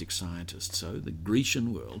Hellenistic scientists, so the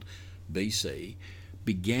Grecian world, BC,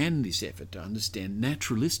 began this effort to understand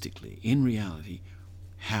naturalistically, in reality,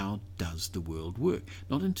 how does the world work?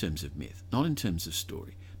 Not in terms of myth, not in terms of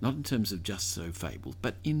story, not in terms of just so fables,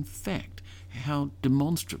 but in fact, how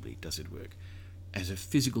demonstrably does it work as a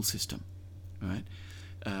physical system, right?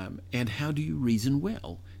 And how do you reason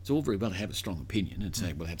well? It's all very well to have a strong opinion and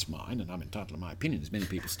say, well, that's mine, and I'm entitled to my opinion, as many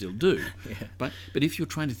people still do. Yeah. But if you're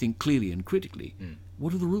trying to think clearly and critically,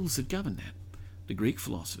 what are the rules that govern that? The Greek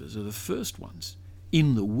philosophers are the first ones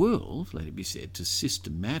in the world, let it be said, to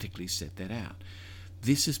systematically set that out.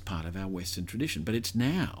 This is part of our Western tradition, but it's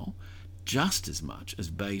now, just as much as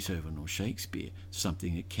Beethoven or Shakespeare,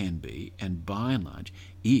 something that can be, and by and large,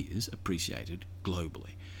 is appreciated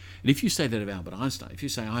globally. And if you say that of Albert Einstein, if you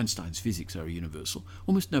say Einstein's physics are universal,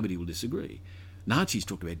 almost nobody will disagree. Nazis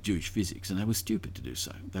talked about Jewish physics, and they were stupid to do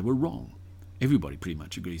so. They were wrong. Everybody pretty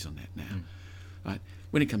much agrees on that now. Right?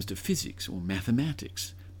 When it comes to physics or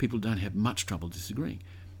mathematics, people don't have much trouble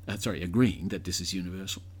agreeing that this is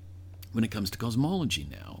universal. When it comes to cosmology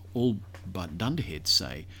now, all but dunderheads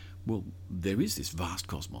say, well, there is this vast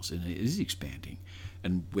cosmos and it is expanding.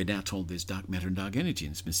 And we're now told there's dark matter and dark energy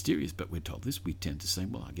and it's mysterious, but we're told this. We tend to say,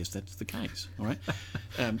 well, I guess that's the case. All right.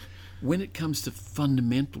 When it comes to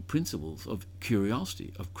fundamental principles of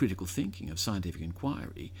curiosity, of critical thinking, of scientific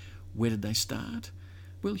inquiry, where did they start?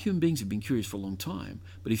 Well, human beings have been curious for a long time,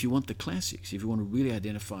 but if you want the classics, if you want to really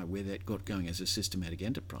identify where that got going as a systematic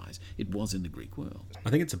enterprise, it was in the Greek world.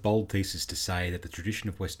 I think it's a bold thesis to say that the tradition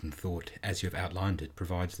of Western thought, as you have outlined it,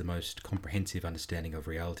 provides the most comprehensive understanding of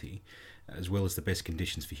reality, as well as the best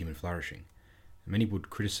conditions for human flourishing. Many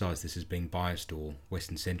would criticise this as being biased or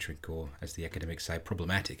Western-centric, or, as the academics say,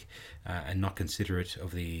 problematic, and not considerate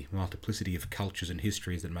of the multiplicity of cultures and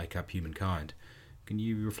histories that make up humankind. Can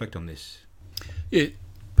you reflect on this? Yeah.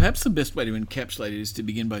 Perhaps the best way to encapsulate it is to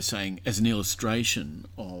begin by saying, as an illustration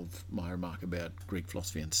of my remark about Greek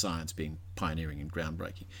philosophy and science being pioneering and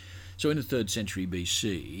groundbreaking. So in the 3rd century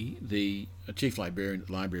BC, the chief librarian at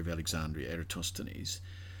the Library of Alexandria, Eratosthenes,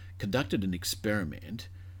 conducted an experiment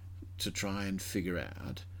to try and figure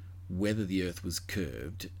out whether the Earth was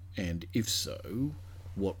curved, and if so,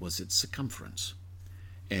 what was its circumference.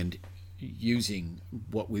 And using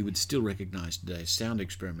what we would still recognise today as sound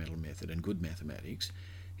experimental method and good mathematics,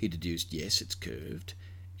 he deduced, yes, it's curved,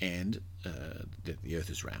 and that the Earth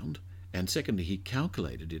is round. And secondly, he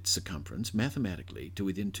calculated its circumference mathematically to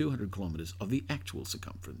within 200 kilometres of the actual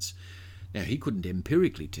circumference. Now, he couldn't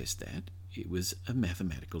empirically test that. It was a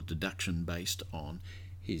mathematical deduction based on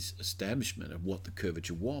his establishment of what the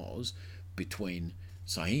curvature was between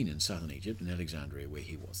Syene in southern Egypt and Alexandria, where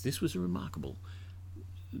he was. This was a remarkable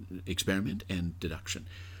experiment and deduction.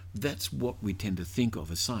 That's what we tend to think of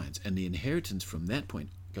as science, and the inheritance from that point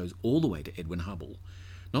goes all the way to Edwin Hubble.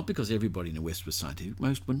 Not because everybody in the West was scientific,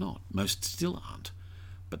 most were not, most still aren't,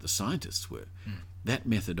 but the scientists were. That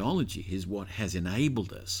methodology is what has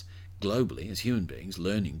enabled us globally as human beings,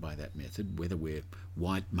 learning by that method, whether we're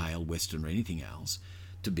white, male, Western or anything else,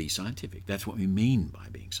 to be scientific. That's what we mean by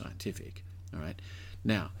being scientific. All right.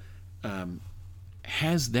 Now,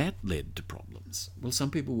 has that led to problems? Well,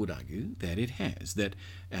 some people would argue that it has, that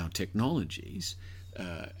our technologies,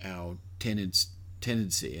 our tendency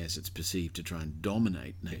tendency, as it's perceived, to try and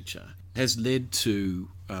dominate nature, has led to,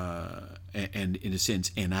 and in a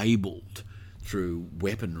sense enabled through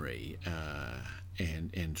weaponry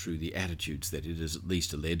and through the attitudes that it has at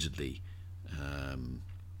least allegedly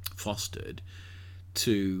fostered,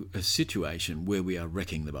 to a situation where we are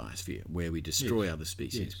wrecking the biosphere, where we destroy other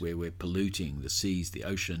species, where we're polluting the seas, the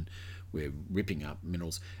ocean, we're ripping up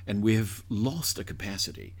minerals, and we have lost a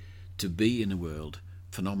capacity to be in the world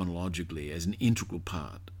phenomenologically as an integral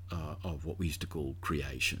part of what we used to call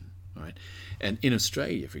creation. Right? And in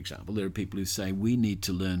Australia, for example, there are people who say we need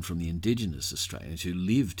to learn from the indigenous Australians who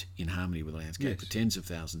lived in harmony with the landscape for tens of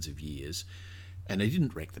thousands of years, and they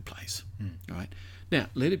didn't wreck the place. Right? Now,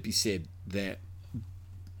 let it be said that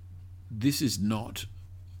this is not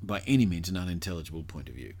by any means an unintelligible point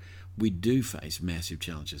of view. We do face massive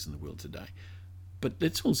challenges in the world today. But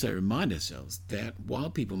let's also remind ourselves that while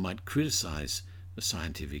people might criticise the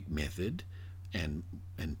scientific method and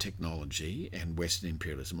technology and Western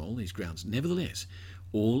imperialism, all these grounds, nevertheless,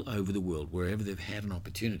 all over the world, wherever they've had an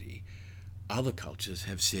opportunity, other cultures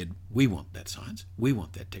have said, we want that science, we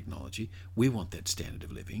want that technology, we want that standard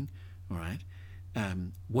of living. All right?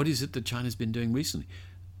 What is it that China's been doing recently?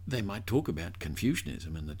 They might talk about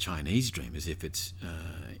Confucianism and the Chinese dream as if it's,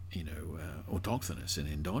 autochthonous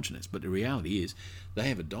and endogenous. But the reality is they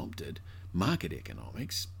have adopted market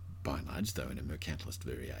economics, by and large, though in a mercantilist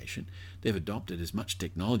variation. They've adopted as much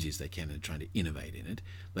technology as they can and trying to innovate in it.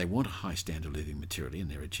 They want a high standard of living materially,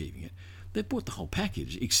 and they're achieving it. They've bought the whole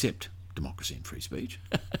package, except democracy and free speech.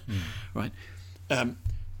 Right?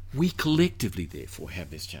 We collectively, therefore, have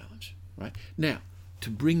this challenge. Right? Now, to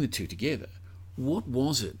bring the two together, what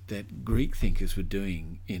was it that Greek thinkers were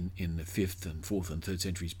doing in the 5th and 4th and 3rd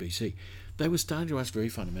centuries BC? They were starting to ask very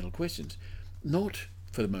fundamental questions, not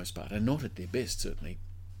for the most part, and not at their best certainly.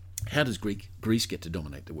 How does Greece get to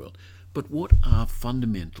dominate the world? But what are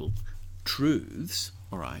fundamental truths,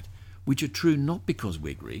 all right, which are true not because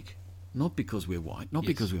we're Greek, not because we're white, not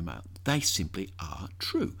because we're male. They simply are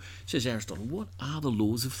true. Says Aristotle, what are the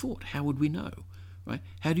laws of thought? How would we know? Right?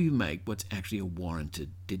 How do you make what's actually a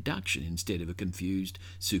warranted deduction instead of a confused,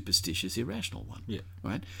 superstitious, irrational one? Yeah.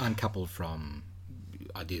 Right? Uncoupled from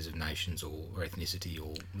ideas of nations or ethnicity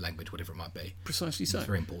or language, whatever it might be. Precisely so. It's a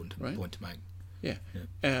very important right? point to make.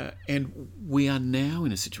 Yeah. And we are now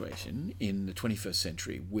in a situation in the 21st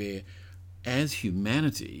century where, as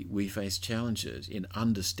humanity, we face challenges in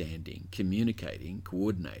understanding, communicating,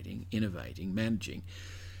 coordinating, innovating, managing.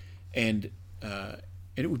 And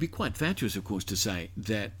it would be quite fatuous, of course, to say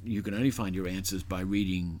that you can only find your answers by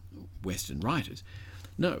reading Western writers.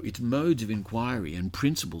 No, it's modes of inquiry and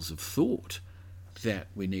principles of thought that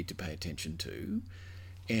we need to pay attention to,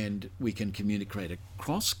 and we can communicate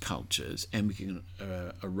across cultures, and we can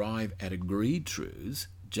arrive at agreed truths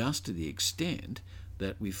just to the extent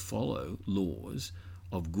that we follow laws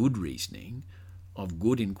of good reasoning, of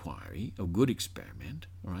good inquiry, of good experiment,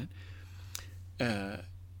 all right?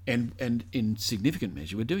 And in significant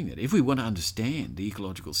measure, we're doing that. If we want to understand the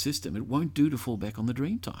ecological system, it won't do to fall back on the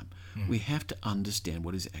dream time. We have to understand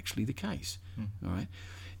what is actually the case. All right.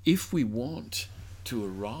 If we want to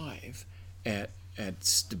arrive at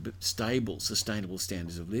stable, sustainable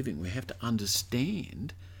standards of living, we have to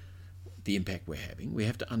understand the impact we're having. We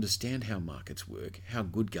have to understand how markets work, how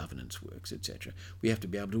good governance works, etc. We have to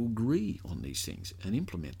be able to agree on these things and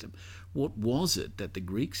implement them. What was it that the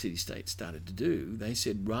Greek city-states started to do? They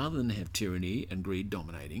said, rather than have tyranny and greed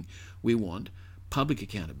dominating, we want public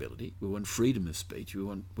accountability, we want freedom of speech,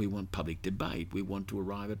 we want public debate, we want to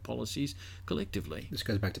arrive at policies collectively. This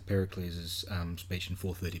goes back to Pericles' speech in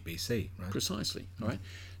 430 BC, right? Precisely, all right?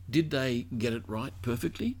 Did they get it right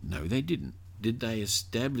perfectly? No, they didn't. Did they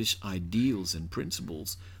establish ideals and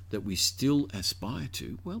principles that we still aspire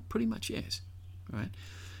to? Well, pretty much yes. Right?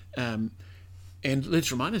 And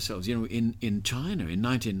let's remind ourselves, in China in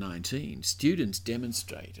 1919, students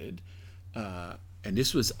demonstrated, and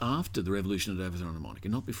this was after the revolution had overthrown the monarchy,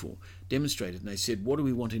 not before, demonstrated, and they said, what do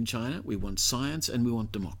we want in China? We want science and we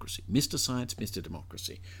want democracy. Mr. Science, Mr.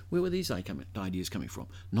 Democracy. Where were these ideas coming from?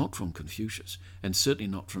 Not from Confucius, and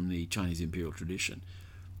certainly not from the Chinese imperial tradition.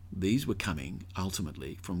 These were coming,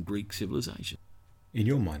 ultimately, from Greek civilization. In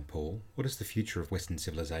your mind, Paul, what is the future of Western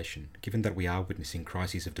civilization, given that we are witnessing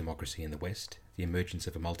crises of democracy in the West, the emergence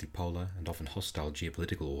of a multipolar and often hostile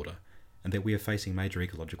geopolitical order, and that we are facing major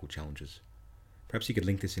ecological challenges? Perhaps you could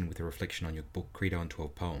link this in with a reflection on your book Credo and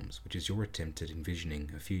 12 Poems, which is your attempt at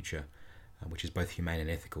envisioning a future which is both humane and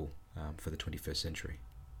ethical for the 21st century.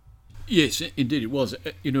 Yes, indeed it was.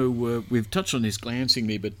 We've touched on this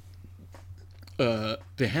glancingly, but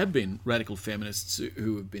there have been radical feminists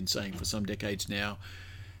who have been saying for some decades now,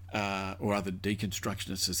 or other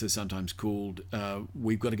deconstructionists, as they're sometimes called,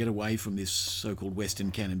 we've got to get away from this so-called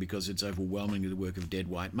Western canon because it's overwhelmingly the work of dead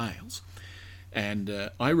white males. And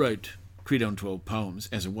I wrote Creed on 12 Poems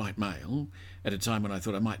as a white male at a time when I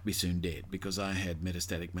thought I might be soon dead because I had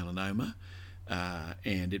metastatic melanoma,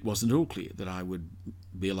 and it wasn't at all clear that I would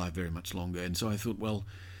be alive very much longer. And so I thought, well,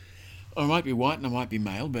 I might be white and I might be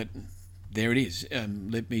male, but there it is.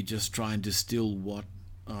 Let me just try and distill what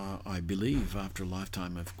I believe after a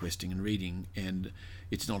lifetime of questing and reading. And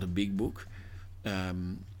it's not a big book,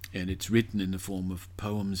 and it's written in the form of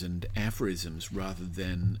poems and aphorisms rather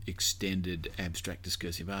than extended abstract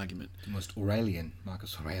discursive argument. Almost Aurelian,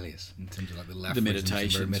 Marcus Aurelius, in terms of like the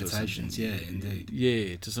meditations. Yeah, indeed.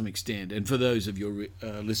 Yeah, to some extent. And for those of your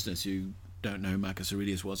listeners who don't know who Marcus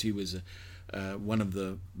Aurelius was, he was one of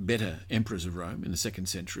the better emperors of Rome in the 2nd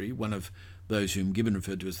century, one of those whom Gibbon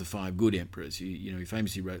referred to as the 5 good emperors. He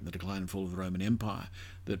famously wrote in The Decline and Fall of the Roman Empire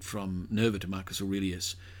that from Nerva to Marcus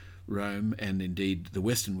Aurelius, Rome and indeed the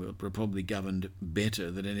Western world were probably governed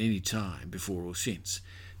better than at any time before or since.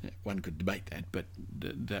 One could debate that, but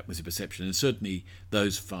that was a perception. And certainly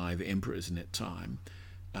those 5 emperors in that time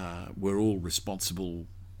were all responsible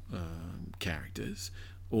characters,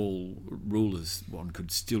 all rulers one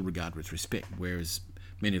could still regard with respect, whereas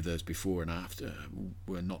many of those before and after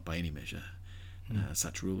were not by any measure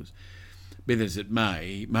such rulers. Be that as it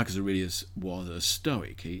may, Marcus Aurelius was a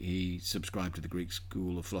Stoic. He subscribed to the Greek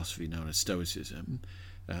school of philosophy known as Stoicism,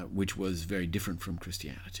 which was very different from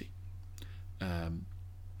Christianity.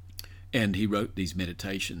 And he wrote these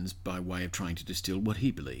meditations by way of trying to distill what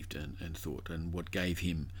he believed and thought, and what gave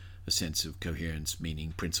him a sense of coherence,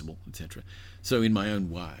 meaning, principle, etc. So in my own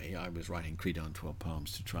way, I was writing Creed on 12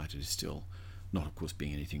 Poems to try to distill, not of course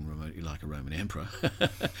being anything remotely like a Roman emperor,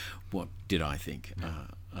 what did I think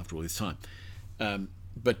after all this time.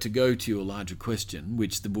 But to go to your larger question,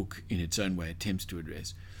 which the book in its own way attempts to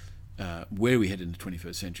address, where we head in the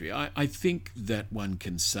 21st century, I think that one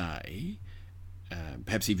can say,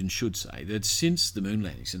 perhaps even should say, that since the moon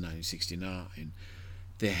landings in 1969,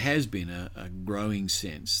 there has been a growing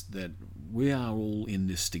sense that we are all in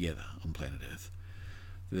this together on planet Earth,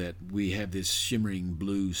 that we have this shimmering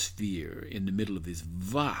blue sphere in the middle of this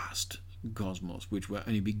vast cosmos, which we're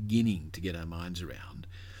only beginning to get our minds around.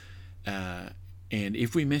 And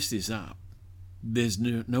if we mess this up, there's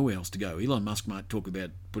nowhere else to go. Elon Musk might talk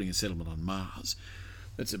about putting a settlement on Mars.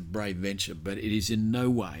 That's a brave venture, but it is in no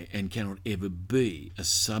way and cannot ever be a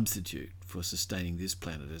substitute for sustaining this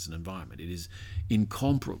planet as an environment. It is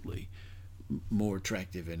incomparably more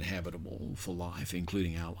attractive and habitable for life,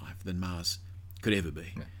 including our life, than Mars could ever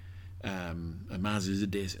be. Yeah. Mars is a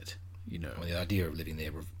desert. Well, the idea of living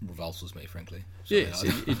there revulses me, frankly. So yes,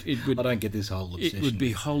 it would. I don't get this whole obsession. It would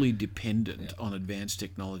be wholly dependent on advanced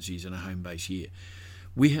technologies and a home base here.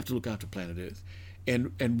 We have to look after planet Earth,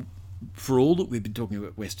 and for all that we've been talking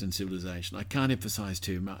about Western civilization, I can't emphasise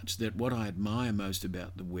too much that what I admire most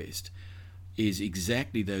about the West is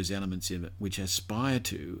exactly those elements in it which aspire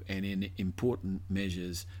to, and in important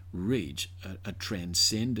measures reach, a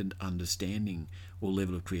transcendent understanding or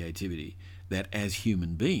level of creativity that as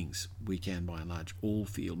human beings we can by and large all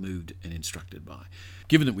feel moved and instructed by.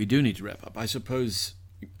 Given that we do need to wrap up, I suppose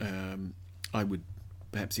I would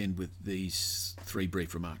perhaps end with these 3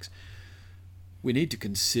 brief remarks. We need to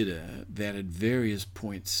consider that at various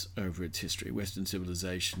points over its history, Western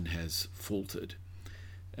civilization has faltered,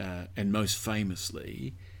 and most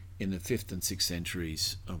famously in the 5th and 6th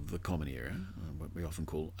centuries of the Common Era, what we often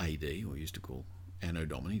call AD, or used to call Anno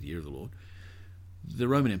Domini, the Year of the Lord, the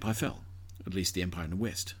Roman Empire fell. At least the empire in the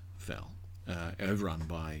West fell, overrun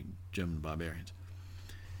by German barbarians.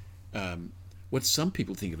 What some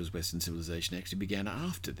people think of as Western civilization actually began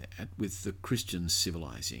after that, with the Christian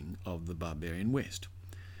civilizing of the barbarian West.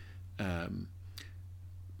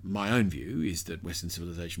 My own view is that Western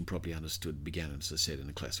civilization, properly understood, began, as I said, in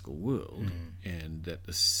the classical world, and that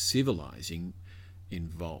the civilizing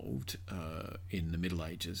involved in the Middle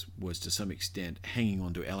Ages was to some extent hanging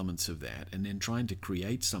on to elements of that and then trying to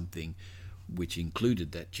create something which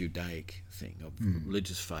included that Judaic thing of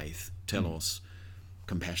religious faith, telos,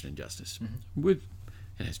 compassion and justice, with,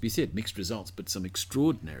 it has to be said, mixed results, but some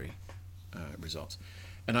extraordinary results.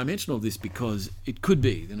 And I mention all this because it could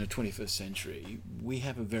be that in the 21st century we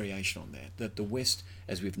have a variation on that the West,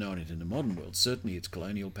 as we've known it in the modern world, certainly its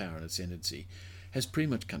colonial power and ascendancy, has pretty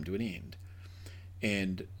much come to an end.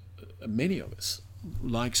 And many of us,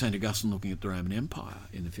 like St. Augustine looking at the Roman Empire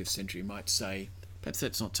in the 5th century, might say, perhaps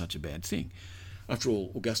that's not such a bad thing. After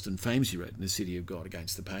all, Augustine famously wrote in The City of God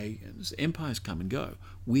against the pagans, empires come and go.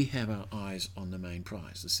 We have our eyes on the main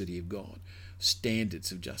prize, the City of God,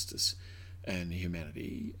 standards of justice, and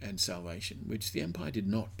humanity and salvation, which the empire did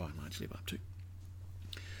not by and large live up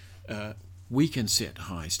to. We can set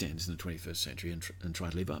high standards in the 21st century and try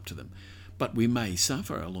to live up to them. But we may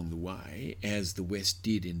suffer along the way, as the West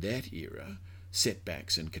did in that era,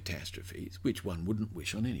 setbacks and catastrophes, which one wouldn't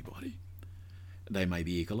wish on anybody. They may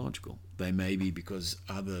be ecological. They may be because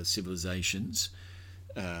other civilizations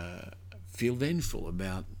feel vengeful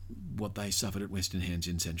about what they suffered at Western hands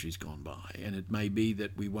in centuries gone by. And it may be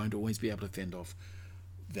that we won't always be able to fend off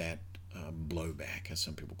that blowback, as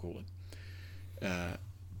some people call it.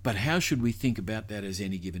 But how should we think about that as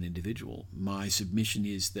any given individual? My submission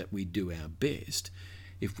is that we do our best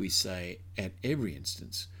if we say at every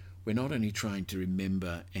instance we're not only trying to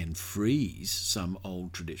remember and freeze some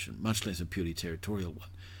old tradition, much less a purely territorial one,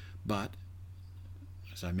 but,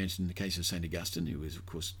 as I mentioned in the case of St. Augustine, who is of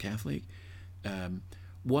course Catholic,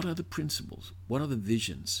 what are the principles, what are the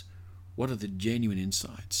visions, what are the genuine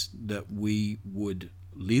insights that we would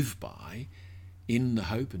live by in the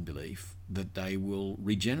hope and belief that they will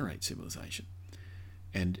regenerate civilization?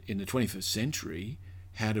 And in the 21st century,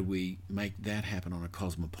 how do we make that happen on a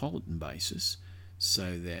cosmopolitan basis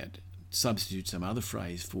so that substitute some other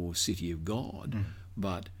phrase for city of God,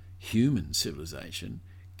 but human civilization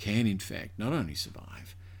can in fact not only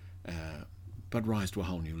survive, but rise to a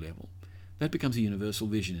whole new level? That becomes a universal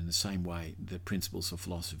vision in the same way that principles of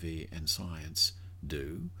philosophy and science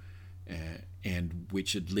do, and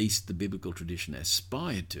which at least the biblical tradition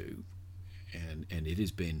aspired to, and it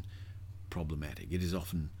has been problematic. It has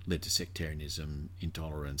often led to sectarianism,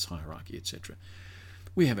 intolerance, hierarchy, etc.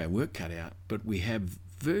 We have our work cut out, but we have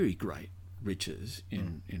very great riches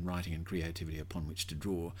in writing and creativity upon which to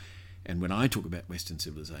draw. And when I talk about Western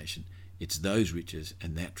civilization, it's those riches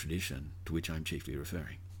and that tradition to which I'm chiefly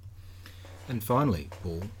referring. And finally,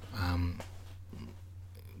 Paul,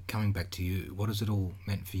 coming back to you, what has it all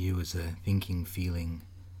meant for you as a thinking, feeling,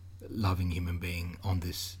 loving human being on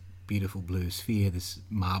this beautiful blue sphere, this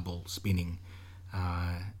marble spinning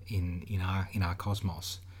in our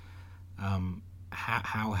cosmos?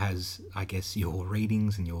 How has, I guess, your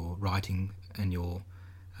readings and your writing and your,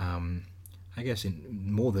 I guess, in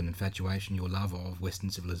more than infatuation, your love of Western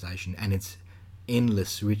civilization and its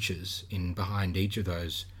endless riches in behind each of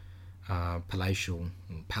those palatial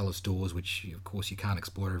palace doors, which of course you can't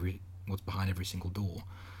explore what's behind every single door.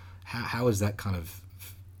 How has that kind of,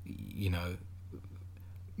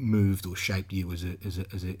 moved or shaped you as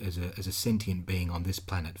a sentient being on this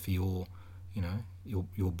planet for your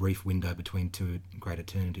brief window between two great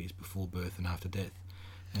eternities before birth and after death,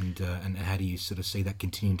 and how do you sort of see that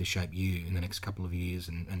continuing to shape you in the next couple of years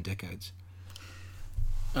and decades?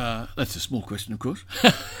 That's a small question, of course.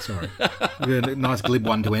 Sorry. A nice glib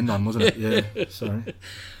one to end on, wasn't it? Yeah, sorry.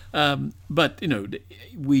 But,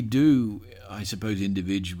 we do, I suppose,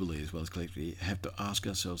 individually as well as collectively, have to ask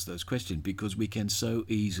ourselves those questions, because we can so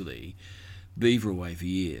easily beaver away for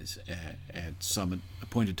years at some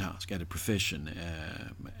appointed task, at a profession,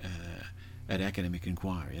 at academic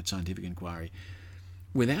inquiry, at scientific inquiry,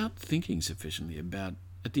 without thinking sufficiently about,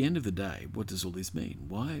 at the end of the day, what does all this mean?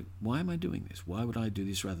 Why am I doing this? Why would I do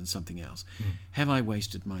this rather than something else? Have I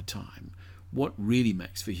wasted my time? What really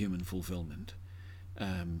makes for human fulfillment?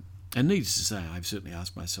 And needless to say, I've certainly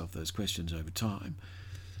asked myself those questions over time.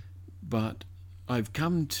 But I've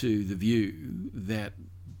come to the view that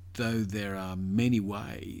though there are many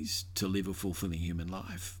ways to live a fulfilling human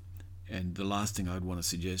life, and the last thing I'd want to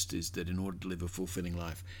suggest is that in order to live a fulfilling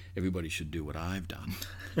life, everybody should do what I've done.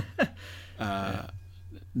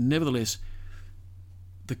 Nevertheless,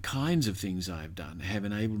 the kinds of things I've done have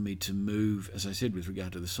enabled me to move, as I said with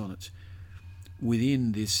regard to the sonnets,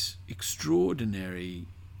 within this extraordinary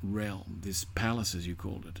realm, this palace, as you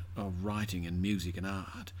called it, of writing and music and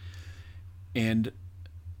art. And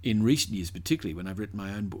in recent years, particularly when I've written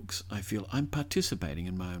my own books, I feel I'm participating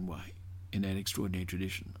in my own way in that extraordinary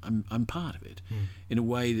tradition. I'm part of it in a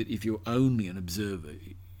way that if you're only an observer,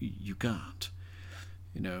 you can't.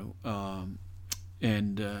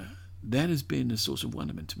 And that has been a source of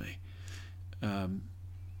wonderment to me.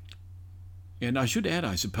 And I should add,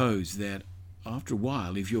 I suppose, that after a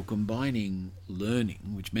while, if you're combining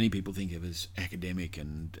learning, which many people think of as academic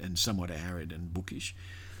and somewhat arid and bookish,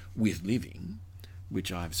 with living, which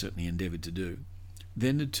I've certainly endeavoured to do,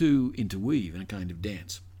 then the two interweave in a kind of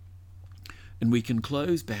dance. And we can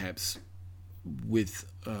close perhaps with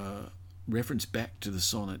reference back to the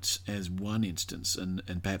sonnets as one instance, and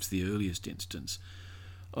perhaps the earliest instance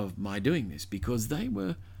of my doing this, because they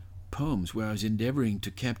were poems where I was endeavouring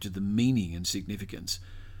to capture the meaning and significance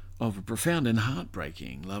of a profound and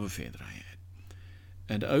heartbreaking love affair that I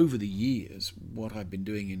And over the years, what I've been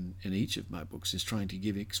doing in each of my books is trying to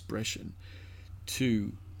give expression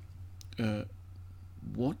to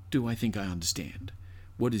what do I think I understand,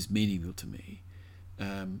 what is meaningful to me.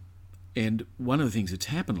 And one of the things that's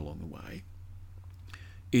happened along the way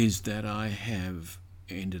is that I have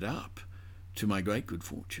ended up, to my great good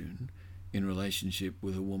fortune, in relationship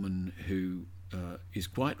with a woman who is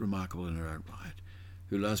quite remarkable in her own right,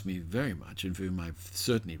 who loves me very much and for whom I've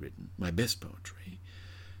certainly written my best poetry.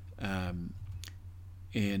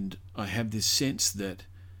 And I have this sense that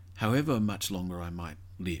however much longer I might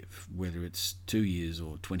live, whether it's 2 years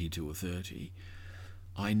or 22 or 30,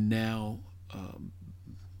 I now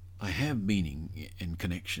I have meaning and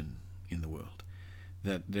connection in the world.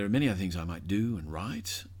 That there are many other things I might do and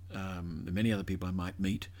write, there are many other people I might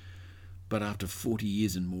meet, but after 40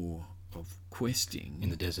 years and more of questing in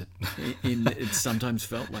the desert, it sometimes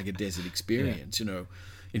felt like a desert experience. You know,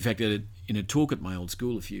 in fact, in a talk at my old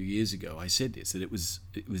school a few years ago, I said this, that it was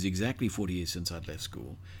exactly 40 years since I'd left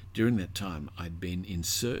school. During that time, I'd been in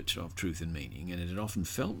search of truth and meaning, and it had often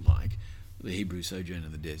felt like the Hebrew sojourn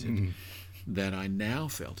in the desert. That I now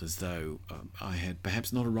felt as though I had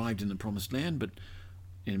perhaps not arrived in the promised land, but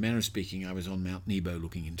in a manner of speaking, I was on Mount Nebo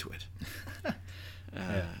looking into it.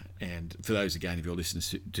 And for those, again, of your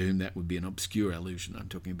listeners to whom that would be an obscure allusion, I'm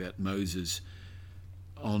talking about Moses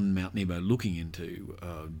on Mount Nebo looking into,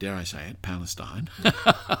 dare I say it, Palestine.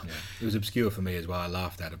 It was obscure for me as well. I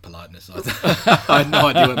laughed at it politeness. I had no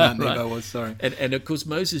idea what Mount Nebo was, sorry. And of course,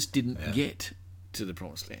 Moses didn't get to the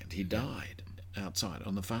promised land. He died outside,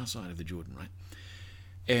 on the far side of the Jordan, right?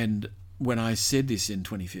 And when I said this in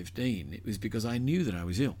 2015, it was because I knew that I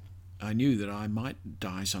was ill. I knew that I might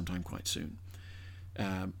die sometime quite soon.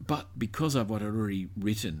 But because of what I'd already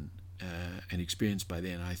written and experienced by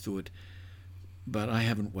then, I thought, but I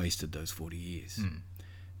haven't wasted those 40 years.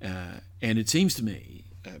 And it seems to me,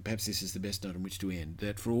 perhaps this is the best note on which to end,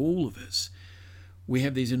 that for all of us, we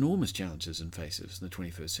have these enormous challenges and faces in the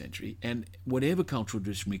 21st century, and whatever cultural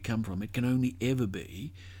tradition we come from, it can only ever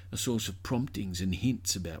be a source of promptings and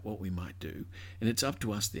hints about what we might do, and it's up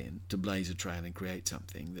to us then to blaze a trail and create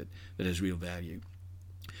something that has real value.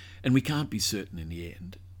 And we can't be certain in the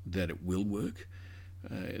end that it will work.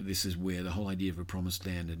 This is where the whole idea of a promised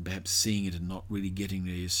land and perhaps seeing it and not really getting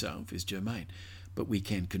there yourself is germane. But we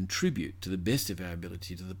can contribute to the best of our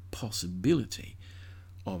ability to the possibility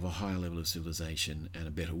of a higher level of civilization and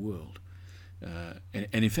a better world. And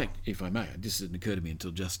in fact, if I may, this didn't occur to me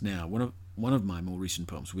until just now, one of my more recent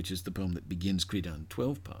poems, which is the poem that begins Credan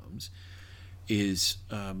 12 poems, is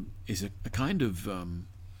a kind of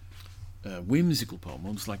whimsical poem,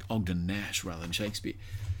 almost like Ogden Nash rather than Shakespeare.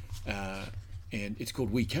 And it's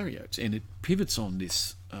called We Karyotes, and it pivots on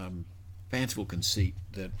this fanciful conceit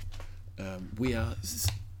that we are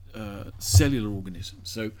cellular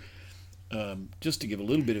organisms. So just to give a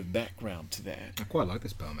little bit of background to that. I quite like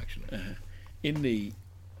this poem, actually.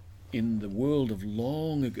 In the world of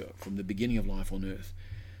long ago, from the beginning of life on Earth,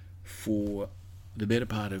 for the better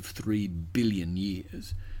part of 3 billion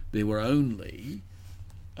years, there were only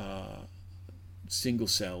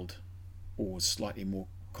single-celled or slightly more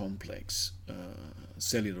complex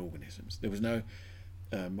cellular organisms. There was no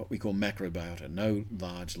what we call macrobiota, no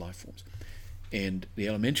large life forms. And the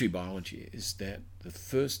elementary biology is that the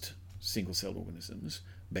first single-celled organisms,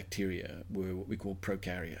 bacteria, were what we call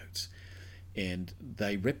prokaryotes. And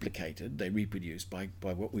they replicated, they reproduced by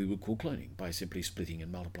what we would call cloning, by simply splitting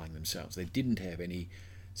and multiplying themselves. They didn't have any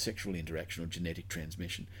sexual interaction or genetic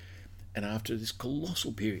transmission. And after this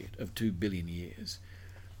colossal period of 2 billion years,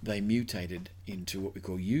 they mutated into what we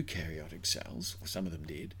call eukaryotic cells, or some of them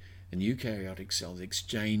did, and eukaryotic cells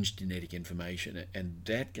exchanged genetic information, and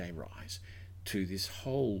that gave rise to this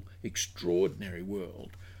whole extraordinary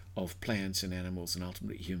world of plants and animals and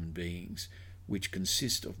ultimately human beings, which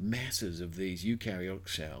consist of masses of these eukaryotic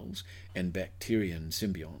cells and bacteria and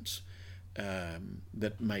symbionts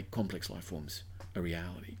that make complex life forms a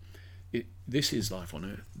reality. This is life on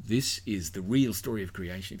Earth. This is the real story of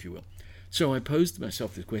creation, if you will. So I posed to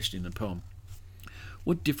myself this question in the poem: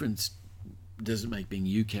 what difference does it make being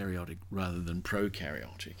eukaryotic rather than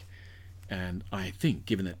prokaryotic? And I think,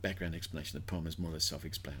 given that background explanation, the poem is more or less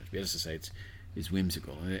self-explanatory. As I say, it's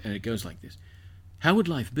whimsical, and it goes like this. How would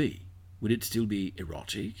life be? Would it still be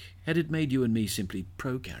erotic? Had it made you and me simply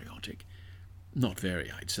prokaryotic? Not very,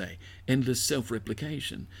 I'd say. Endless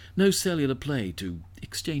self-replication. No cellular play to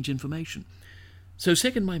exchange information. So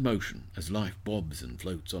second my motion, as life bobs and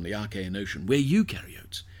floats on the Archaean ocean, we're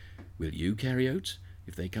eukaryotes. Will eukaryotes,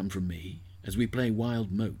 if they come from me, as we play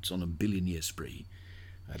wild motes on a billion-year spree?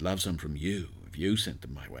 I'd love some from you, if you sent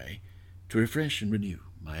them my way, to refresh and renew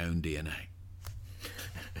my own DNA.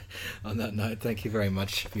 On that note, thank you very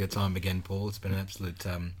much for your time again, Paul. It's been an absolute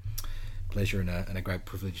pleasure and a great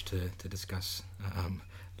privilege to discuss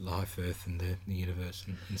life, Earth, and the universe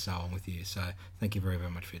and so on with you. So thank you very,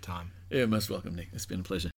 very much for your time. Yeah, most welcome, Nick. It's been a pleasure.